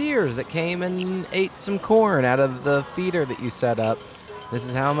 here's some deers that came and ate some corn out of the feeder that you set up. This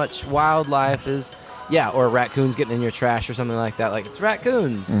is how much wildlife is... Yeah, or raccoons getting in your trash or something like that. Like, it's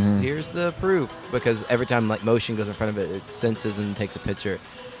raccoons. Mm-hmm. Here's the proof. Because every time like motion goes in front of it, it senses and takes a picture.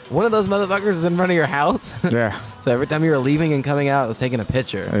 One of those motherfuckers is in front of your house. Yeah. So every time you were leaving and coming out, it was taking a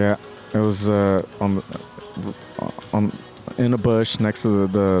picture. Yeah. It was in a bush next to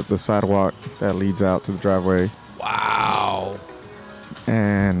the sidewalk that leads out to the driveway. Wow.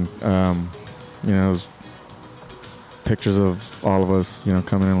 And, it was pictures of all of us,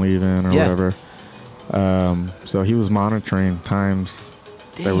 coming and leaving or whatever. So he was monitoring times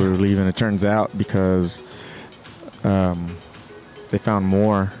that we were leaving. It turns out because they found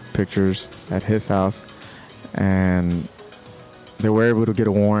more pictures at his house, and they were able to get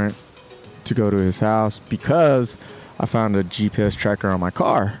a warrant to go to his house because I found a GPS tracker on my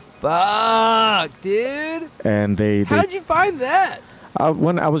car. Fuck, dude. And how'd you find that?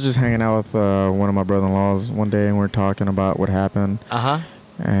 When I was just hanging out with one of my brother-in-laws one day, and we were talking about what happened.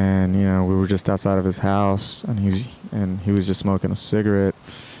 And we were just outside of his house, and he was just smoking a cigarette.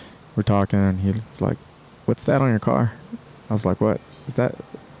 We're talking, and he was like, "What's that on your car?" I was like, "What is that?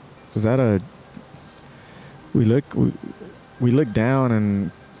 Is that a?" We look down, and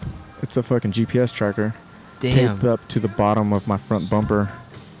it's a fucking GPS tracker. Damn. Taped up to the bottom of my front bumper.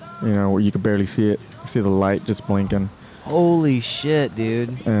 Where you could barely see it. You see the light just blinking. Holy shit,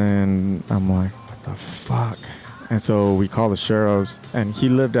 dude. And I'm like, what the fuck? And so we called the sheriffs, and he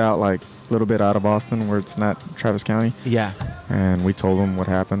lived out like a little bit out of Boston where it's not Travis County. Yeah. And we told them what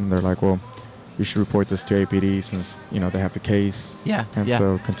happened. They're like, well, you should report this to APD since, they have the case. Yeah. And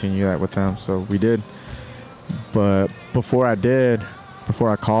so continue that with them. So we did. But before I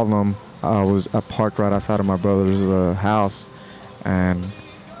called them, I parked right outside of my brother's house, and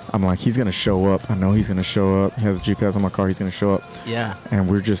I'm like, he's going to show up. I know he's going to show up. He has a GPS on my car. He's going to show up. Yeah. And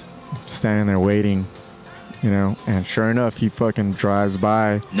we're just standing there waiting, and sure enough, he fucking drives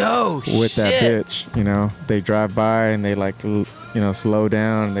by. No with shit. that bitch, They drive by, and they like, slow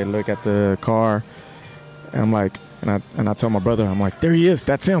down, and they look at the car. And I'm like, and I tell my brother, I'm like, there he is.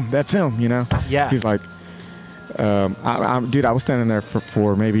 That's him. Yeah. He's like, dude, I was standing there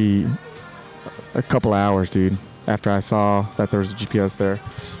for maybe a couple hours, dude, after I saw that there was a GPS there.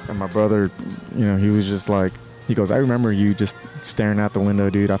 And my brother, he was just like, he goes, I remember you just staring out the window,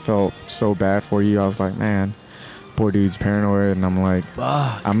 dude. I felt so bad for you. I was like, man, poor dude's paranoid. And I'm like,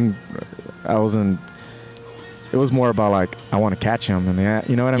 fuck. It was more about like, I want to catch him. And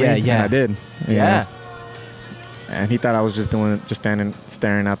you know what I mean? Yeah. And I did. Yeah. And he thought I was just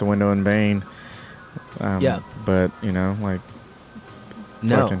staring out the window in vain. But, like,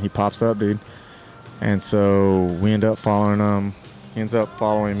 fucking, he pops up, dude. And so we end up following him. He ends up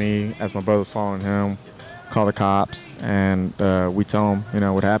following me as my brother's following him. Call the cops, and we tell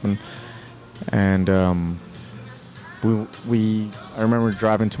him, what happened. And I remember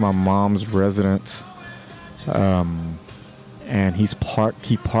driving to my mom's residence, and he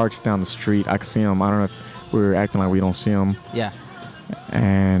parks down the street. I could see him. I don't know if we were acting like we don't see him. Yeah.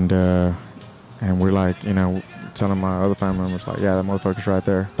 And we're like, telling my other family members, like, yeah, that motherfucker's right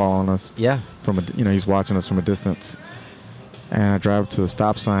there following us. Yeah. He's watching us from a distance. And I drive to the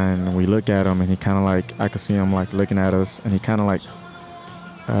stop sign, and we look at him, and he kind of like, I could see him like looking at us, and he kind of like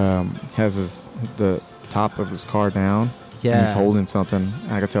has the top of his car down. Yeah. And he's holding something.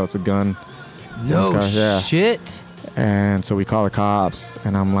 I could tell it's a gun. No Yeah. shit. And so we call the cops,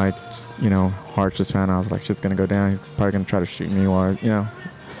 and I'm like, heart just pounding. I was like, shit's gonna go down. He's probably gonna try to shoot me while,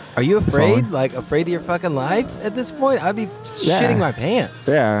 Are you afraid? on. Like afraid of your fucking life at this point? I'd be shitting my pants.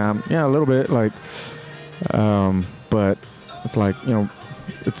 Yeah, a little bit. Like, but it's like,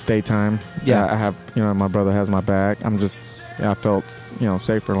 it's daytime. Yeah. I have, my brother has my back. I felt,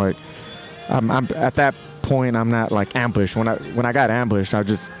 safer. Like, I'm at that point, I'm not like ambushed. When I got ambushed, I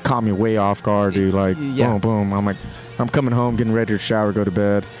just caught me way off guard, dude. Like, Yeah. boom, boom. I'm like, I'm coming home, getting ready to shower, go to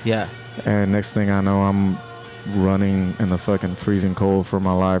bed. Yeah. And next thing I know, I'm running in the fucking freezing cold for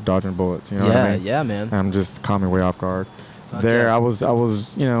my life, dodging bullets. You know what I mean? Yeah, man. I'm just caught me way off guard. Fuck There, yeah. I was, a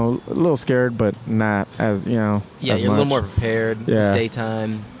little scared, but not as, Yeah, as you're a little much. more prepared. Yeah. It's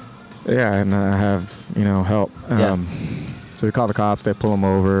daytime. Yeah, and I have, help. Yeah. So we call the cops. They pull him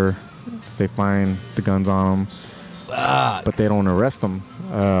over. They find the guns on him, Fuck. but they don't arrest him.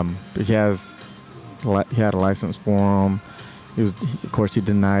 He had a license for him. Of course, he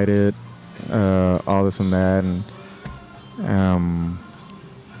denied it. All this and that, and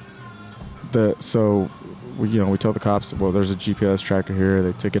we told the cops, well, there's a GPS tracker here.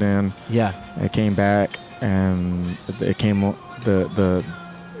 They took it in. Yeah. It came back, and it came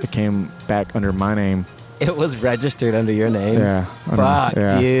back under my name. It was registered under your name. Yeah. Fuck,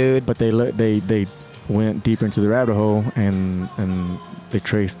 dude. But they went deeper into the rabbit hole, and they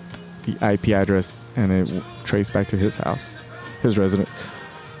traced the IP address, and it traced back to his house, his residence.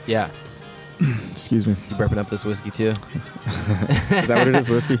 Yeah. Excuse me. You burping up this whiskey too? Is that what it is,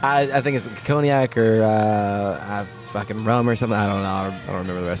 whiskey? I think it's cognac or fucking rum or something. I don't know. I don't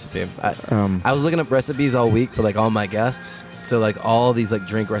remember the recipe. I was looking up recipes all week for like all my guests. So like all these like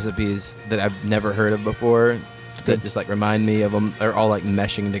drink recipes that I've never heard of before that just like remind me of them. They're all like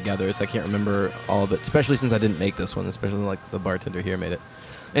meshing together. So I can't remember all of it, especially since I didn't make this one, especially like the bartender here made it.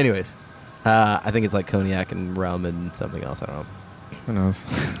 Anyways, I think it's like cognac and rum and something else. I don't know. Who knows?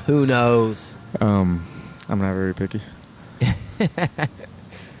 Who knows? I'm not very picky.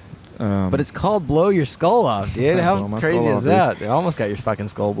 But it's called Blow Your Skull Off, dude. Blow How my crazy skull is off, that? They almost got your fucking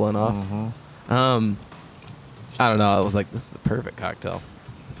skull blown off. Mm-hmm. I don't know. I was like, this is the perfect cocktail.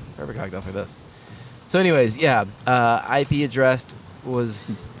 Perfect cocktail for this. So anyways, yeah. IP addressed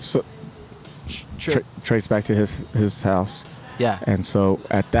was... So traced back to his house. Yeah. And so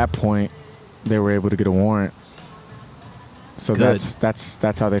at that point, they were able to get a warrant. So Good.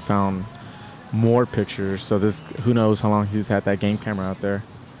 that's how they found more pictures. So who knows how long he's had that game camera out there.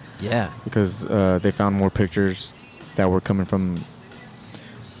 Yeah. Because they found more pictures that were coming from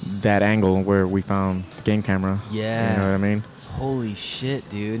that angle where we found the game camera. Yeah. You know what I mean? Holy shit,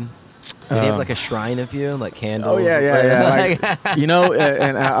 dude. Did he have like a shrine of you? Like candles? Oh, yeah. Like,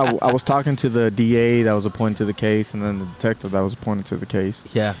 and I was talking to the DA that was appointed to the case, and then the detective that was appointed to the case.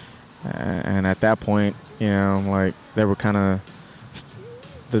 Yeah. And at that point, like they were kind of,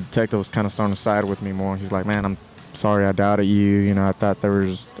 the detective was kind of starting to side with me more. He's like, man, I'm sorry I doubted you. I thought there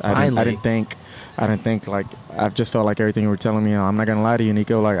was, I didn't think like, I just felt like everything you were telling me, I'm not going to lie to you,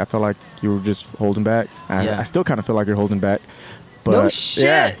 Nico. Like, I felt like you were just holding back. I still kind of feel like you're holding back. But no shit.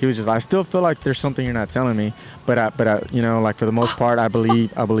 Yeah, he was just, I still feel like there's something you're not telling me. But I, like for the most part, I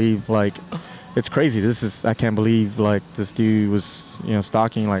believe like, it's crazy. I can't believe like this dude was,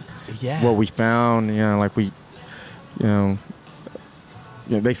 stalking like what we found, like we,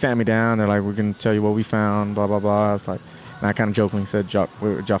 they sat me down. They're like, we're going to tell you what we found, blah, blah, blah. I was like, and I kind of jokingly said, y'all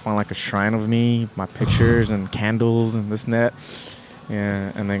find like a shrine of me, my pictures and candles and this and that.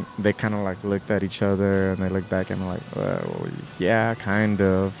 Yeah, and then they kind of like looked at each other and they looked back and like, well, yeah, kind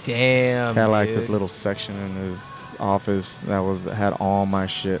of. Damn, had like dude. this little section in his office that had all my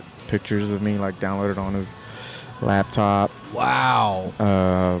shit, pictures of me like downloaded on his laptop. Wow.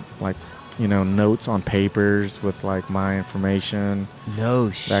 Like, notes on papers with like my information.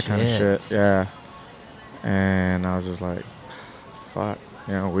 No shit. That kind of shit. Yeah. And I was just like, fuck,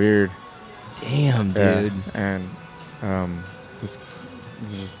 weird. Damn, dude. Yeah. And this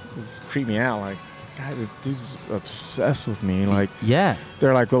creeped me out. Like, God, this dude's obsessed with me. Like, yeah.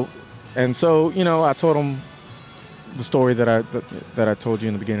 They're like, oh, and so I told them the story that I told you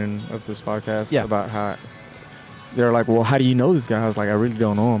in the beginning of this podcast about they're like, well, how do you know this guy? I was like, I really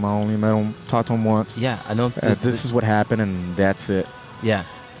don't know him. I only met him, talked to him once. Yeah, I know. This is what happened, and that's it. Yeah.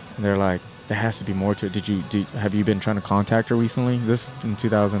 And they're like, there has to be more to it. Have you been trying to contact her recently? This is in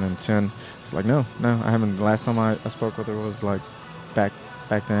 2010. It's like, no, I haven't. The last time I spoke with her was like back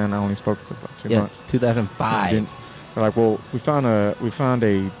then. I only spoke with her for like 2 months. 2005. They're like, well, we found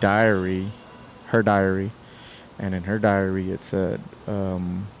a diary, her diary, and in her diary it said,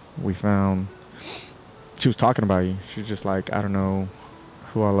 we found. She was talking about you. She's just like, I don't know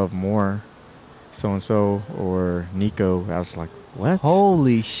who I love more, so and so or Nico. I was like, what?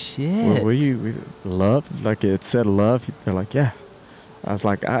 Holy shit! Were you love? Like it said love. They're like, yeah. I was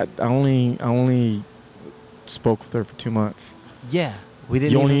like, I only spoke with her for 2 months. Yeah, we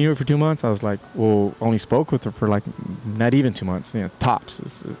didn't. You only knew her for 2 months. I was like, well, only spoke with her for like not even 2 months.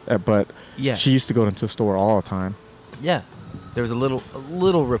 Tops. But yeah, she used to go into the store all the time. Yeah, there was a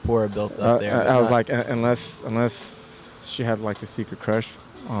little rapport built up there. I was like, unless she had like the secret crush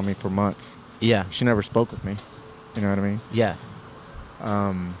on me for months. Yeah, she never spoke with me. You know what I mean? Yeah.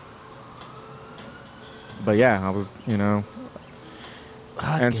 But yeah, I was,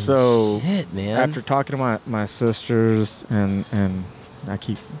 Fucking and so shit, man. after talking to my sisters and I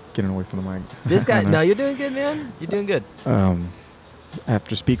keep getting away from the mic. This guy, no, you're doing good, man. You're doing good.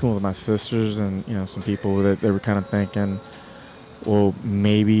 After speaking with my sisters and some people that they were kind of thinking, well,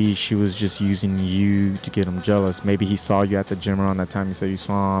 maybe she was just using you to get him jealous. Maybe he saw you at the gym around that time. You said you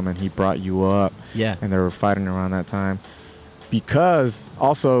saw him and he brought you up. Yeah. And they were fighting around that time. Because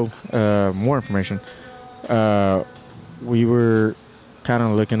also, more information, we were kind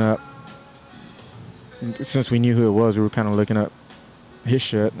of looking up, since we knew who it was, we were kind of looking up his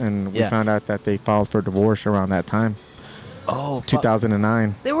shit, and we found out that they filed for divorce around that time. Oh,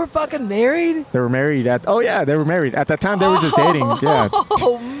 2009. They were fucking married? They were married they were married. At that time, they were just dating. Yeah.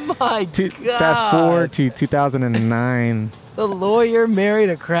 Oh, my God. Fast forward to 2009. The lawyer married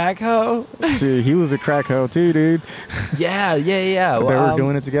a crack hoe? Dude, he was a crack hoe too, dude. Yeah. They were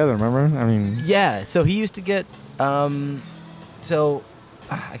doing it together, remember? I mean... Yeah, so he used to get... I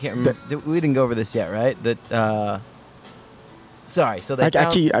can't remember. We didn't go over this yet, right? Sorry, so they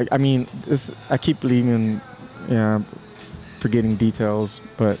I keep leaving... Yeah, forgetting details,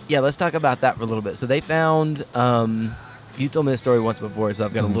 but... Yeah, let's talk about that for a little bit. So they found... you told me this story once before, so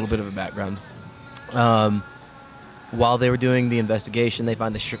I've got a little bit of a background. While they were doing the investigation, they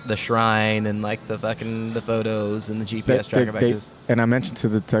find the shrine and like the photos and the GPS tracker. And I mentioned to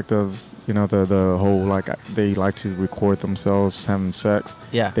the detectives, the whole like they like to record themselves having sex.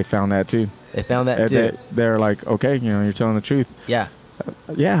 Yeah, they found that too. They're like, okay, you're telling the truth. Yeah.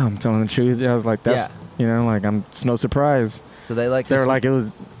 Yeah, I'm telling the truth. I was like, that's it's no surprise. So they like. They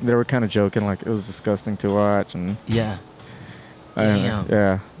were kind of joking, like it was disgusting to watch, and yeah.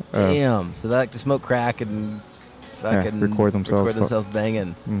 Damn. Damn. So they like to smoke crack and. Record themselves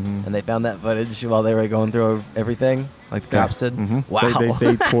banging, and they found that footage while they were going through everything, like the cops did. Mm-hmm. Wow,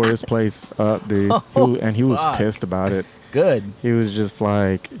 they tore his place up, dude. He was pissed about it. Good. He was just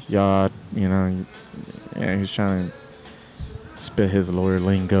like, he was trying to spit his lawyer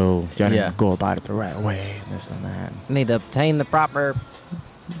lingo. You gotta go about it the right way, and this and that. Need to obtain the proper.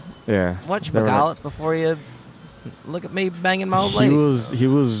 Yeah. Whatchamacallits before you. Look at me banging my old lady. He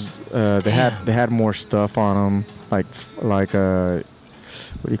was. They had more stuff on him, like what do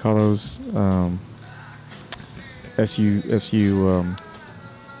you call those? SU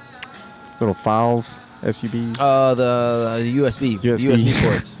little files, SUBs. The USB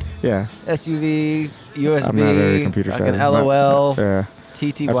ports. Yeah. SUV, USB. I'm not very computer savvy. LOL. Yeah.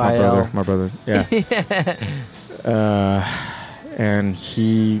 TTYL. That's my brother. Yeah. And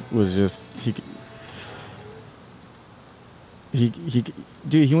he was just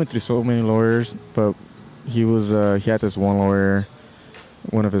he went through so many lawyers, but he had this one lawyer,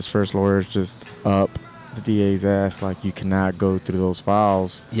 one of his first lawyers, just up the DA's ass, like, you cannot go through those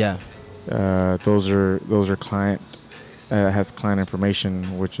files. Yeah. Those are client has client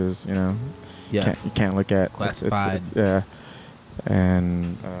information, which is you can't look at. Classified. Yeah.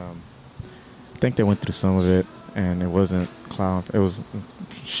 And I think they went through some of it, and it wasn't cloud. It was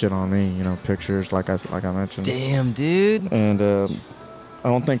shit on me, pictures like I mentioned. Damn, dude. And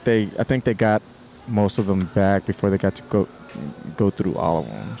I think they got most of them back before they got to go through all of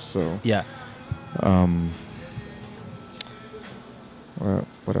them. So yeah.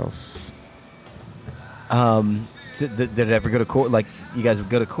 What else? So did it ever go to court? Like, you guys would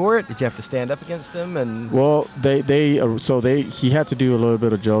go to court? Did you have to stand up against him? And well, he had to do a little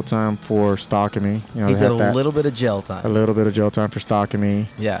bit of jail time for stalking me. He did a little bit of jail time. A little bit of jail time for stalking me.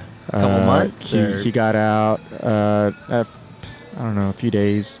 Yeah, a couple months. He got out. I don't know, a few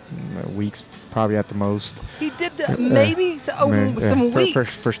days, weeks, probably at the most. He did maybe some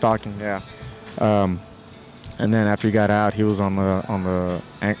weeks for stalking. Yeah. And then after he got out, he was he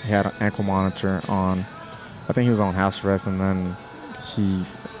had an ankle monitor on. I think he was on house arrest, and then he,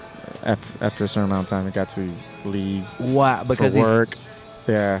 after a certain amount of time, he got to leave. Wow, because for work.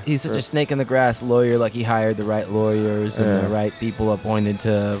 He's such a snake in the grass lawyer. Like, he hired the right lawyers and the right people appointed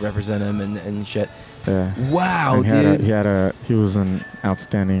to represent him and shit. Yeah. Wow, and dude. He was an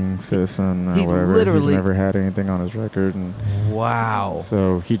outstanding citizen or whatever. He's never had anything on his record. And wow.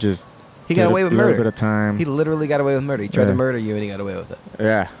 So he got away with murder. A little bit of time. He literally got away with murder. He tried to murder you, and he got away with it.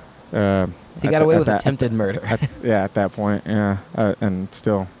 Yeah. He got away with attempted murder. At that point, yeah. And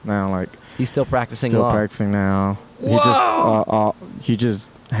still now, like, he's still practicing law. Still practicing now. Whoa! He just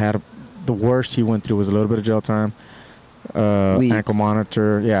had the worst he went through was a little bit of jail time. Ankle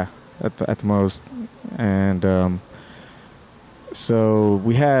monitor, yeah, at the most. And so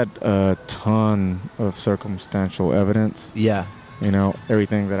we had a ton of circumstantial evidence. Yeah. You know,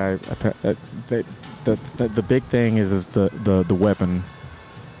 everything that the big thing is the weapon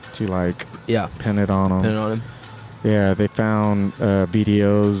to, like, pin it on him. Yeah, they found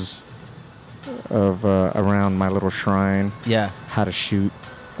videos of around my little shrine. Yeah. How to shoot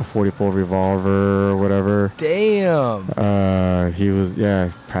a .44 revolver or whatever. Damn. He was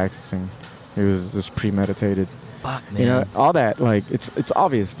practicing. It was just premeditated. Fuck, man. You know, all that, like, it's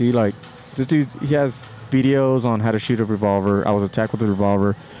obvious, dude. Like, this dude, he has videos on how to shoot a revolver. I was attacked with a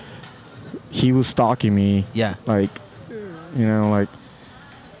revolver. He was stalking me. Yeah. Like, you know, like,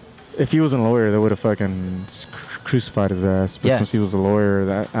 if he was a lawyer, they would have fucking crucified his ass. But since he was a lawyer,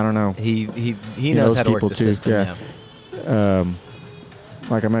 that I don't know. He knows how to work the system. Yeah.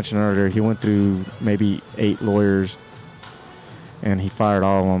 Like I mentioned earlier, he went through maybe 8 lawyers, and he fired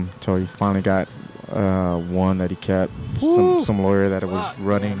all of them until he finally got one that he kept. Some lawyer that was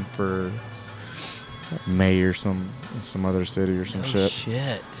running for mayor or some other city or some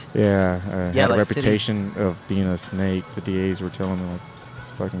shit. Yeah. Had a reputation of being a snake. The DAs were telling me, like,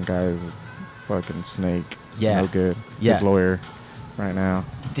 this fucking guy is a fucking snake. It's no good. Yeah. His lawyer right now.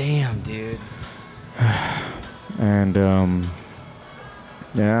 Damn, dude. And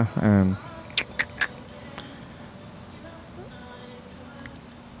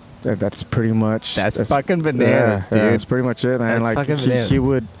that's pretty much. That's fucking bananas, dude. That's pretty much it, man. That's like, fucking bananas. He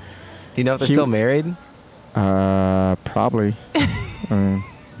would. Do you know if they're still married? Probably.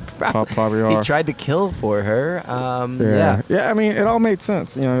 Probably are. He tried to kill for her. Yeah. I mean, it all made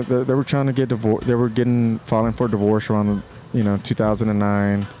sense. You know, they were trying to get divorced. They were filing for divorce around,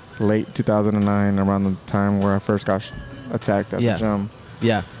 2009, late 2009, around the time where I first got attacked at the gym.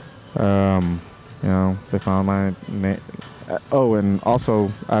 Yeah. They found my name. Oh, and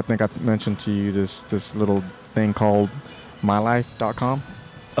also, I think I mentioned to you this little thing called mylife.com.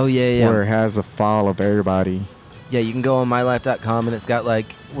 Oh, yeah. Where it has a file of everybody. Yeah, you can go on mylife.com, and it's got,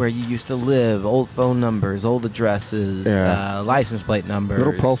 like, where you used to live, old phone numbers, old addresses, license plate numbers.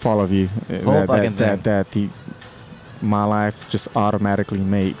 Little profile of you. Whole fucking thing. That the My Life just automatically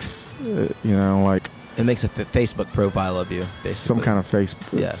makes, like... It makes a Facebook profile of you, basically. Some kind of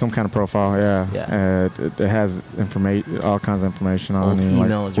some kind of profile, yeah. It has all kinds of information on you,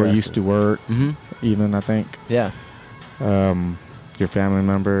 email like addresses. where you used to work, even, I think. Yeah. Your family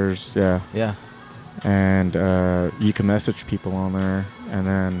members, yeah. Yeah. And you can message people on there,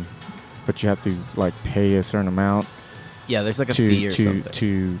 but you have to, like, pay a certain amount. Yeah, there's like a fee or something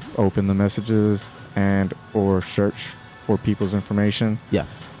to open the messages or search for people's information. Yeah.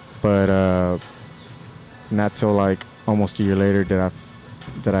 But not till, like, almost a year later did I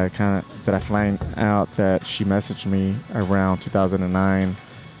find out that she messaged me around 2009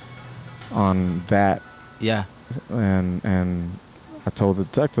 on that. Yeah. And I told the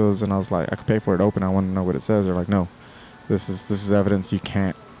detectives, and I was like, I could pay for it to open. I want to know what it says. They're like, no, this is evidence. You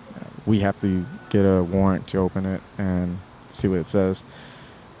can't. We have to get a warrant to open it and see what it says.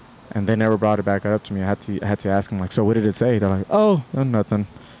 And they never brought it back up to me. I had to ask them, like, so what did it say? They're like, oh, nothing.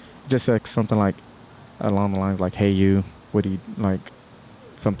 It just said something like along the lines like, hey, you, what do you like?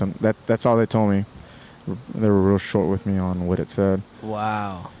 Something that's all they told me. They were real short with me on what it said.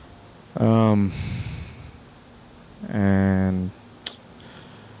 Wow. And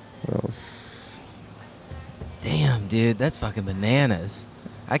what else? Damn, dude, that's fucking bananas.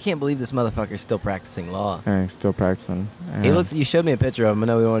 I can't believe this motherfucker's still practicing law. Yeah, he's still practicing. He looks. You showed me a picture of him. I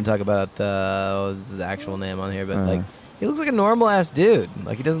know we don't want to talk about what was the actual name on here, but like, he looks like a normal ass dude.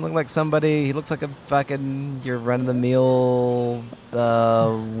 Like, he doesn't look like somebody. He looks like a fucking your run of the mill,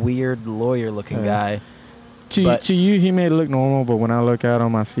 weird lawyer looking guy. To you, he may look normal, but when I look at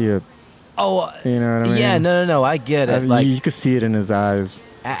him, I see a Oh, You know what I mean? yeah, no, I get it. Like you could see it in his eyes.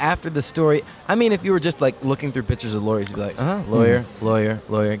 after the story, I mean, if you were just like looking through pictures of lawyers, you'd be like, lawyer,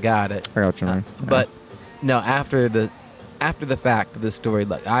 got it. I got what you mean. But no, after the fact of this story,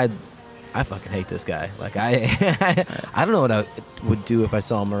 like I fucking hate this guy. Like I don't know what I would do if I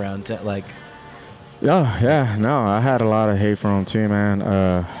saw him around. Like, yeah, no, I had a lot of hate for him too, man.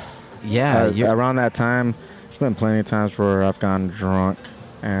 Around that time, there's been plenty of times where I've gotten drunk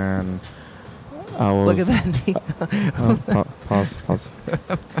and I was. Look at that. Pause. Just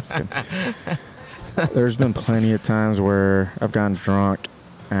kidding. There's been plenty of times where I've gotten drunk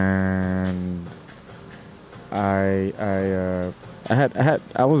and I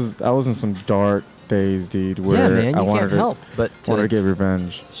was in some dark days, dude, where man, I you wanted can't help but wanted to get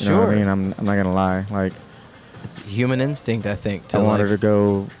revenge. You know what I mean? I'm not gonna lie. Like, it's human instinct, I think. I wanted to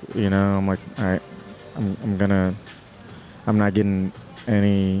go. You know, I'm like, all right, I'm not getting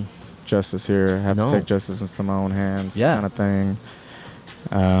any justice here. I have to take justice into my own hands, kind of thing.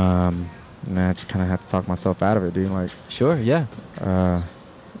 And I just kind of had to talk myself out of it, dude. Like, sure, yeah.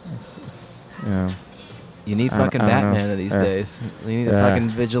 It's you know. You need fucking Batman these days. You need a fucking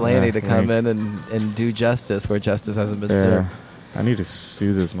vigilante to come in and do justice where justice hasn't been served. I need to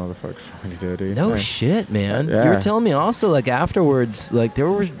sue this motherfucker for what he did, dude. No shit, man. Yeah. You were telling me also, like, afterwards, like, there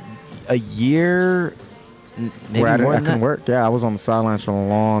was a year, maybe where more I than couldn't that. work. Yeah, I was on the sidelines for a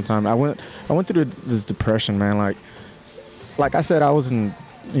long time. I went through this depression, man. Like I said, I was in,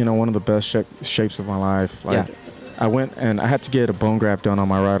 one of the best shapes of my life. Like, I went and I had to get a bone graft done on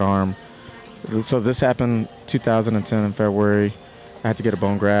my right arm. So this happened 2010 in February. I had to get a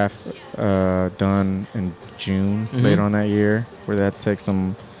bone graft done in June, later on that year, where they had to take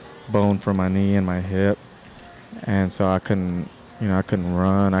some bone from my knee and my hip. And so I couldn't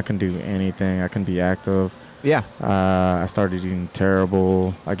run. I couldn't do anything. I couldn't be active. Yeah. I started eating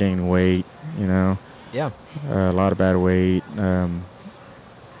terrible. I gained weight, Yeah. a lot of bad weight.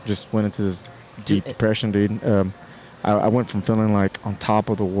 Just went into this deep depression, dude. I went from feeling like on top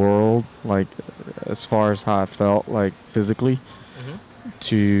of the world, like as far as how I felt, like physically,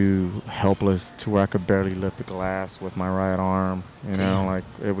 to helpless, to where I could barely lift the glass with my right arm. Like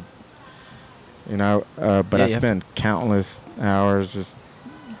it would, but I spent countless hours just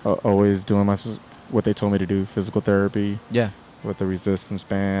always doing what they told me to do, physical therapy. Yeah. With the resistance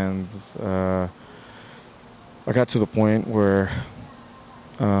bands. I got to the point where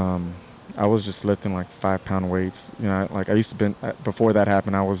I was just lifting like 5-pound weights. Like I used to bench, before that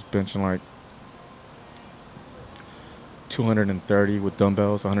happened, I was benching like 230 with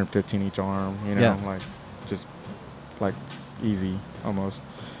dumbbells, 115 each arm, like just like easy almost,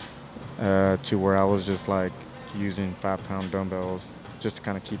 to where I was just like using 5-pound dumbbells just to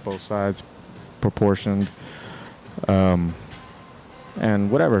kind of keep both sides proportioned. And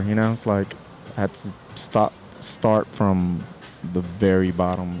whatever, it's like I had to start from the very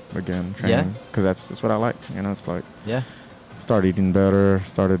bottom again, training, because that's what I like. It's like start eating better,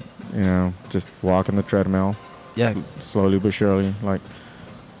 started just walking the treadmill, slowly but surely. Like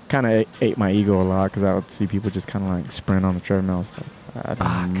kind of ate my ego a lot, because I would see people just kind of like sprint on the treadmill. So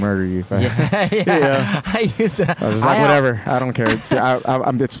I'd murder you if I I used to. I was just like, whatever, I don't care.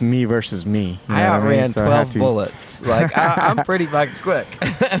 It's me versus me. I outran 12 bullets. Like I'm pretty fucking quick.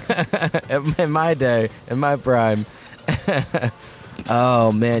 In my day, in my prime.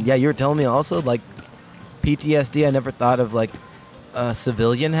 Oh man, yeah, you were telling me also like PTSD. I never thought of like a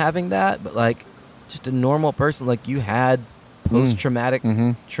civilian having that, but like just a normal person, like you had post-traumatic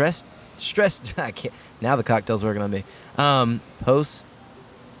stress. I can't. Now the cocktail's working on me.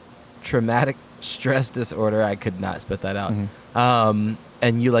 Post-traumatic stress disorder. I could not spit that out.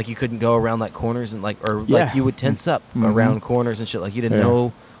 And you couldn't go around like corners and like you would tense up around corners and shit. Like you didn't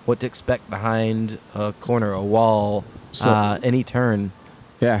know what to expect behind a corner, a wall, any turn.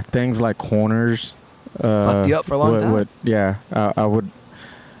 Yeah, things like corners fucked you up for a long time. I would.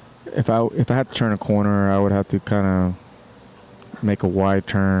 If I had to turn a corner, I would have to kind of make a wide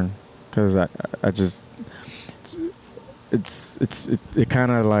turn, because I just it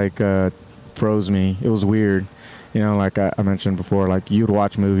kind of like froze me. It was weird. Like I mentioned before, like you'd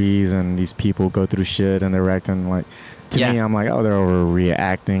watch movies and these people go through shit and they're acting like, to me, I'm like, oh, they're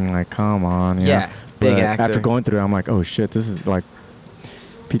overreacting. Like, come on. Big actor. After going through it, I'm like, oh shit, this is like,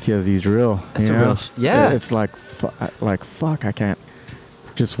 PTSD is real. That's a real It's like fuck, I can't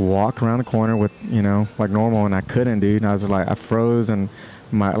just walk around the corner with, like normal, and I couldn't, dude. And I was like, I froze, and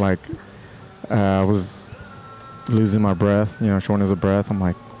my I was losing my breath, shortness of breath. I'm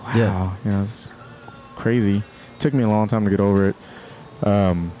like, wow, it's crazy. Took me a long time to get over it,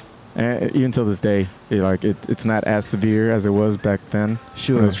 and even till this day, it's not as severe as it was back then.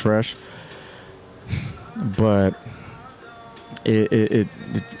 Sure, when it was fresh. But it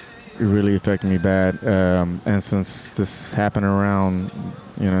really affected me bad. And since this happened around,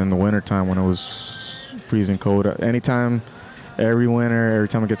 in the wintertime when it was freezing cold, every winter, every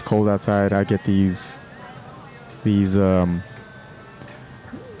time it gets cold outside, I get these You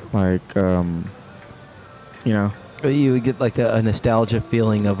would get like a nostalgia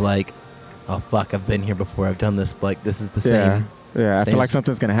feeling of like, oh fuck, I've been here before, I've done this, like this is the same. Yeah, I same feel like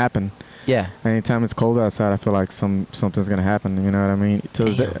something's gonna happen. Yeah. Anytime it's cold outside, I feel like something's gonna happen. You know what I mean? To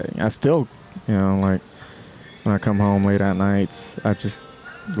this day, I still, like when I come home late at nights, I just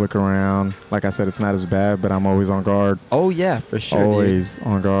look around. Like I said, it's not as bad, but I'm always on guard. Oh yeah, for sure. Always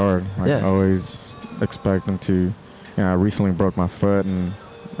on guard. Like Yeah. always expecting to. I recently broke my foot, and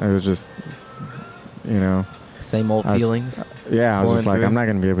it was just, Same old feelings. I was just like, through. I'm not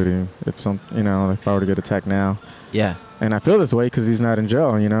gonna be able to if I were to get attacked now. Yeah. And I feel this way because he's not in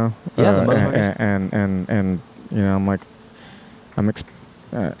jail, Yeah, the motherfuckers. and I'm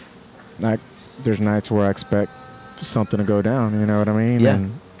like, there's nights where I expect something to go down. You know what I mean? Yeah.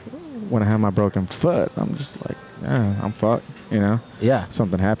 And when I have my broken foot, I'm just like, I'm fucked. Yeah.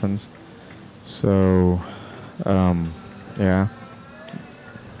 Something happens. So,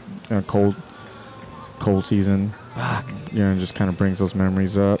 cold season. Fuck. Just kind of brings those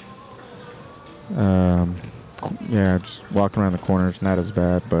memories up. Just walking around the corner, it's not as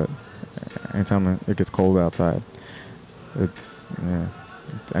bad, but anytime it gets cold outside,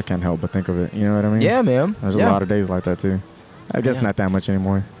 I can't help but think of it. You know what I mean? Yeah, man. There's a lot of days like that too. I guess not that much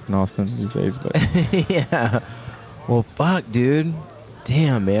anymore in Austin these days, but yeah. Well, fuck, dude.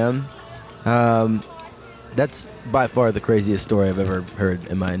 Damn, man. That's by far the craziest story I've ever heard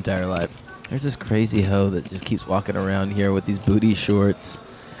in my entire life. There's this crazy hoe that just keeps walking around here with these booty shorts,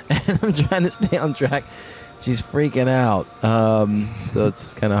 and I'm trying to stay on track. She's freaking out. So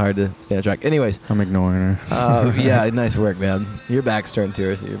it's kind of hard to stay on track. Anyways. I'm ignoring her. Yeah, nice work, man. Your back's turned to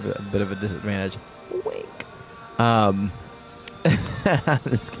her, so you're a bit of a disadvantage. Wink.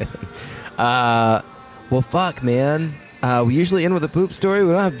 Just kidding. Well, fuck, man. We usually end with a poop story.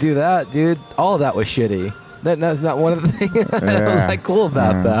 We don't have to do that, dude. All of that was shitty. That's not one of the things that was like cool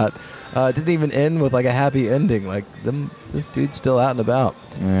about that. It didn't even end with like a happy ending. Like this dude's still out and about.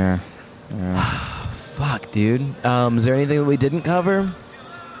 Yeah. Fuck, dude. Is there anything that we didn't cover?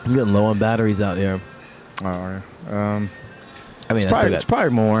 I'm getting low on batteries out here. Oh, yeah. I mean, it's probably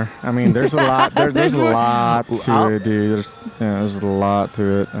more. I mean, there's a lot. There's a lot to it, dude. There's a lot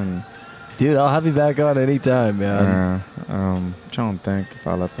to it, and dude, I'll have you back on anytime, man. Trying to think if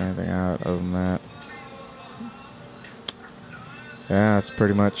I left anything out other than that. Yeah, that's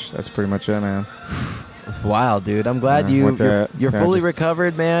pretty much it, man. It's wild, dude. I'm glad you're fully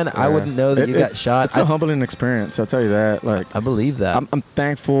recovered, man. I wouldn't know that you got shot. It's a humbling experience, I'll tell you that. Like, I believe that. I'm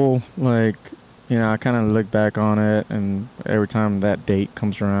thankful. Like, I kind of look back on it, and every time that date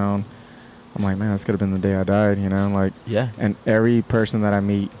comes around, I'm like, man, this could have been the day I died. Like, yeah. And every person that I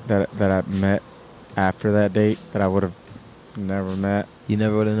meet that I met after that date that I would have never met. You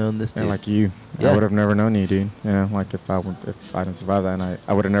never would have known this dude. And like you, yeah. I would have never known you, dude. Like if I didn't survive that night,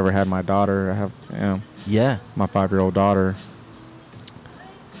 I would have never had my daughter. I have, yeah, my 5-year-old daughter.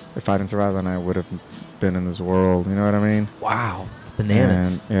 If I didn't survive that night, I would have been in this world. You know what I mean? Wow, it's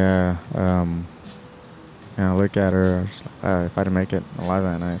bananas. And I look at her. I was like, if I didn't make it alive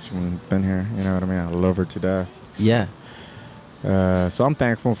that night, she wouldn't have been here. You know what I mean? I love her to death. Yeah. So I'm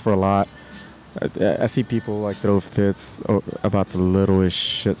thankful for a lot. I see people like throw fits about the littlest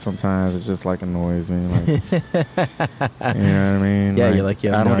shit sometimes. It just like annoys me. Like, you know what I mean? Yeah, like, you're like,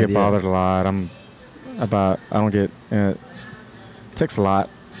 you have I don't no get idea. bothered a lot. It takes a lot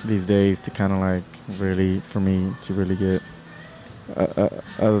these days to kind of like for me to really get,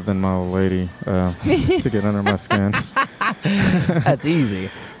 other than my old lady, to get under my skin. That's easy.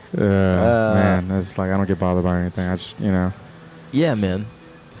 Man, it's like I don't get bothered by anything. I just, Yeah, man.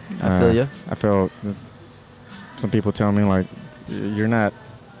 I feel you. I feel some people tell me like you're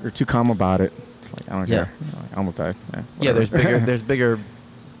too calm about it. It's like I don't care. I almost died. Yeah, there's bigger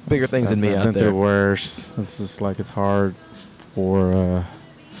things in me I've out been there. through worse. It's just like it's hard for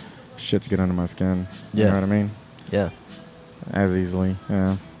shit to get under my skin. You know what I mean? Yeah. As easily,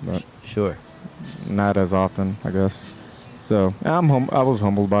 but Sure. not as often, I guess. So I was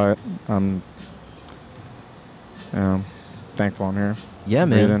humbled by it. I'm thankful I'm here. Yeah,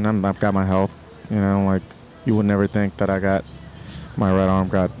 man. And I've got my health. Like you would never think that I got my right arm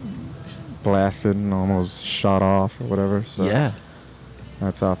got blasted and almost shot off or whatever. So yeah,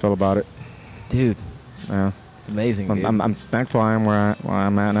 that's how I feel about it. Dude. Yeah, it's amazing. Dude. I'm thankful I am where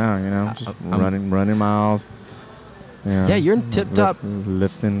I'm at now. Just running miles. Yeah, you're in tip top.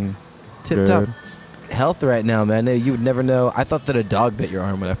 Lifting. Tip top health right now, man. You would never know. I thought that a dog bit your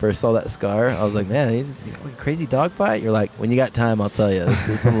arm when I first saw that scar. I was like, man, he's a crazy dog fight. You're like, when you got time, I'll tell you.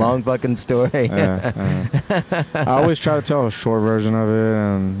 It's a long fucking story. I always try to tell a short version of it,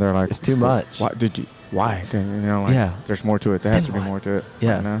 and they're like, It's too much. Why did you? Why? You know, like, Yeah. there's more to it. There has to be more to it.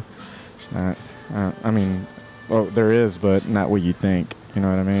 Yeah. You know? It's not. I mean, well, there is, but not what you think. You know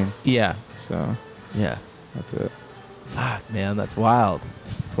what I mean? Yeah. So Yeah. that's it. Fuck, man, that's wild.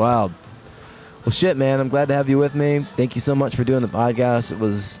 It's wild. Well, shit, man, I'm glad to have you with me. Thank you so much for doing the podcast. It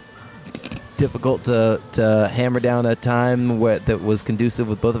was difficult to hammer down a time that was conducive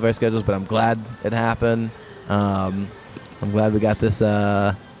with both of our schedules, but I'm glad it happened. I'm glad we got this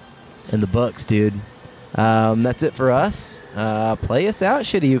in the books, dude. That's it for us. Play us out,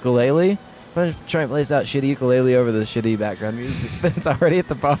 shitty ukulele. I'm going to try and play us out, shitty ukulele, over the shitty background music that's already at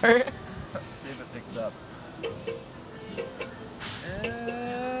the bar. See if it picks up.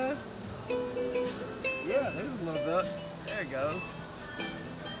 Yeah, there's a little bit. There it goes.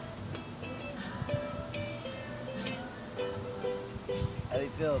 How do you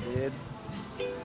feel, dude?